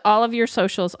links to all of your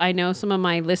socials. I know some of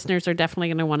my listeners are definitely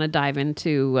going to want to dive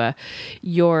into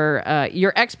your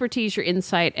expertise, your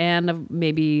insight, and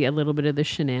maybe a little bit of the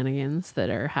shenanigans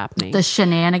that are happening. The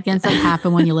shenanigans that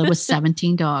happen when you live with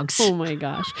 17 dogs. Oh my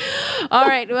gosh. All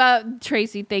right. Well,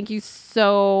 Tracy, thank you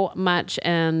so much.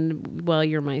 And well,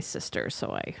 you're my sister,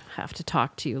 so I have to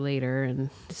talk to you later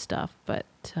and stuff, but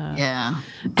yeah,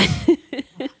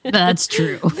 that's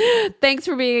true. Thanks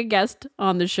for being a guest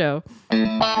on the show.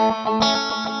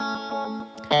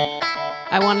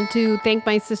 I wanted to thank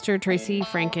my sister, Tracy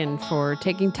Franken, for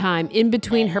taking time in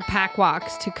between her pack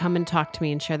walks to come and talk to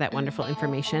me and share that wonderful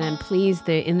information. And please,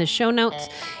 in the show notes,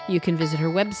 you can visit her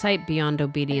website,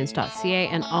 beyondobedience.ca,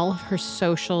 and all of her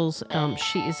socials.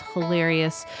 She is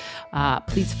hilarious.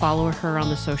 Please follow her on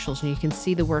the socials, and you can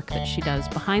see the work that she does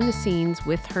behind the scenes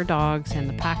with her dogs and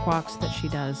the pack walks that she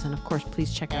does. And of course,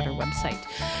 please check out her website.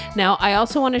 Now, I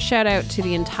also want to shout out to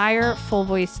the entire Full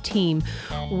Voice team.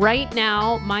 Right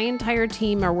now, my entire team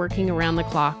are working around the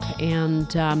clock, and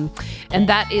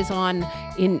that is on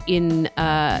in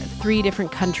 3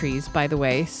 different countries, by the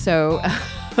way. So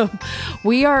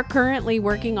we are currently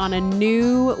working on a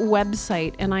new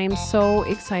website, and I am so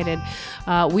excited.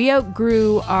 We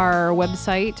outgrew our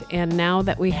website, and now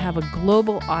that we have a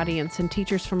global audience and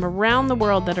teachers from around the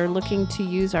world that are looking to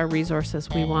use our resources,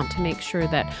 we want to make sure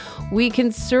that we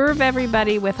can serve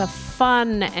everybody with a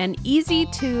fun and easy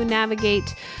to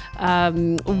navigate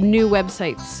new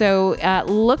websites. So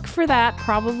look for that.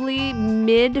 Probably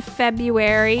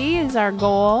mid-February is our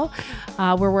goal.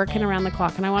 We're working around the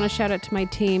clock, and I want to shout out to my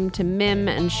team, to Mim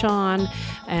and Sean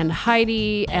and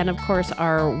Heidi, and of course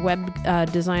our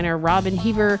web designer Robin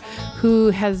Heaver, who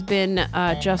has been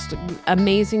just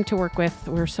amazing to work with.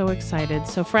 We're so excited.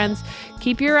 So friends,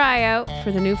 keep your eye out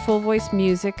for the new Full Voice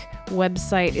Music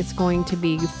website. It's going to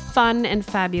be fun and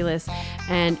fabulous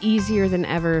and easier than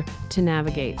ever to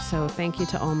navigate. So thank you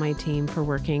to all my team for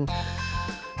working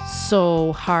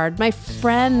so hard. My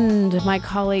friend, my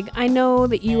colleague, I know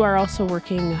that you are also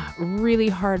working really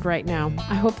hard right now.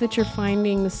 I hope that you're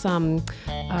finding some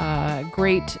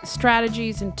great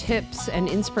strategies and tips and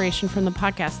inspiration from the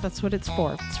podcast. That's what it's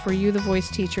for. It's for you, the voice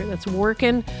teacher, that's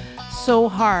working so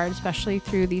hard, especially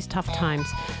through these tough times.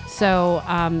 So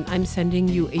I'm sending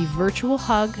you a virtual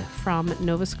hug from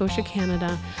Nova Scotia,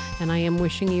 Canada, and I am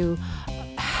wishing you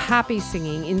happy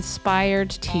singing, inspired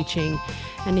teaching.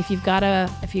 And if you've got a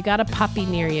puppy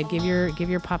near you, give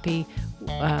your puppy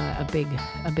a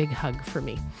big hug for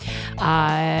me.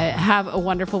 Have a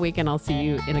wonderful week, and I'll see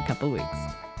you in a couple of weeks.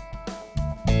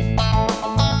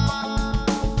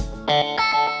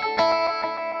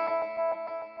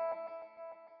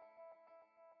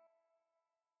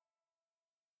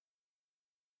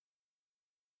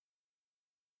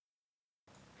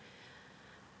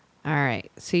 All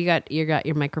right. So you got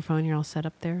your microphone. You're all set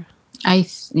up there.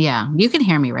 Yeah, you can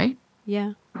hear me, right?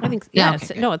 Yeah, I think. Yeah.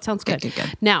 Okay, No, it sounds good.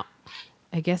 Good. Now,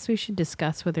 I guess we should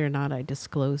discuss whether or not I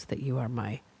disclose that you are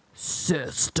my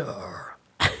sister.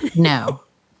 No,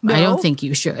 I don't think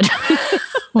you should.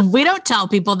 We don't tell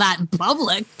people that in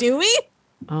public, do we?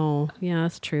 Oh, yeah,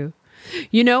 that's true.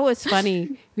 You know, it's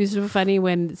funny. It was funny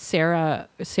when Sarah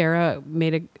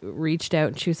reached out,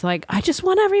 and she was like, "I just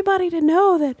want everybody to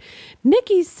know that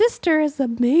Nikki's sister is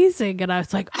amazing." And I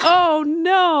was like, "Oh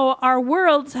no, our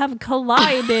worlds have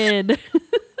collided."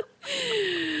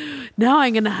 Now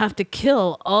I'm gonna have to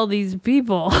kill all these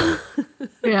people.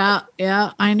 Yeah,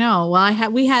 I know. Well,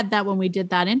 we had that when we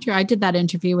did that interview. I did that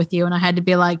interview with you, and I had to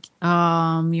be like,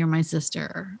 "You're my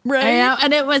sister," right?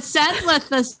 And it was said with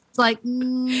this like,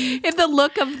 if the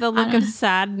look of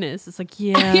sadness, it's like,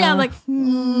 yeah, like,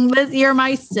 you're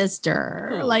my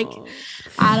sister. Aww. Like,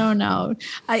 I don't know.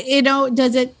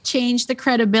 Does it change the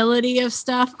credibility of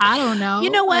stuff? I don't know. You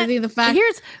know what? I think the fact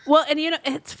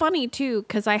it's funny too,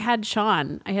 because I had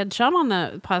Sean on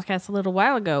the podcast a little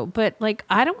while ago, but like,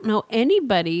 I don't know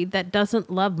anybody that doesn't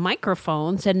love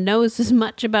microphones and knows as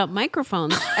much about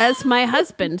microphones as my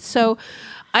husband. So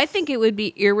I think it would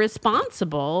be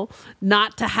irresponsible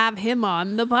not to have him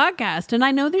on the podcast. And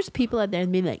I know there's people out there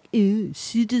and be like, ew,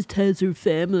 she just has her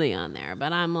family on there.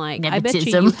 But I'm like,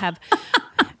 Nepotism. I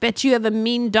bet you have a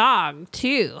mean dog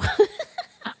too.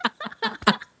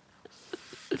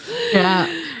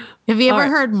 Yeah. Have you ever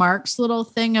heard Mark's little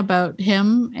thing about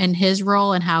him and his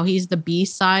role and how he's the B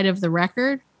side of the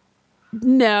record?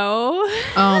 No.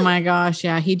 Oh my gosh,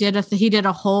 yeah. He did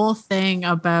a whole thing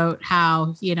about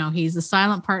how, he's the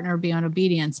silent partner beyond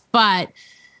obedience. But,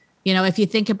 if you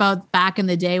think about back in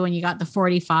the day when you got the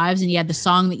 45s and you had the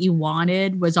song that you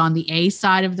wanted was on the A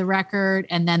side of the record,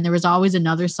 and then there was always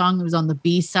another song that was on the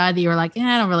B side that you were like,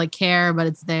 I don't really care, but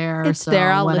it's there. It's so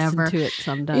there. I'll listen to it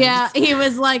sometimes. Yeah, he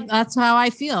was like, that's how I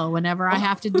feel whenever I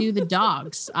have to do the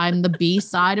dogs. I'm the B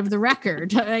side of the record.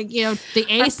 The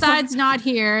A side's not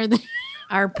here.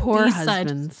 Our poor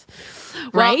husbands.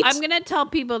 Right? Well, I'm going to tell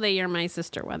people that you're my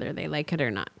sister, whether they like it or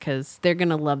not, because they're going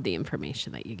to love the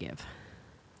information that you give.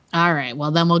 All right.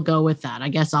 Well, then we'll go with that. I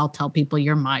guess I'll tell people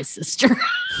you're my sister.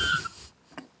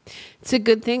 It's a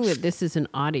good thing that this is an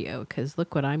audio, because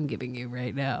look what I'm giving you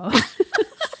right now.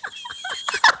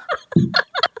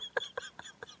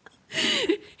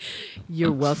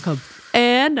 You're welcome.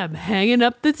 And I'm hanging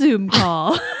up the Zoom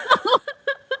call.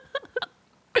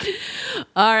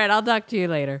 All right. I'll talk to you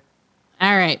later.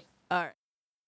 All right. All right.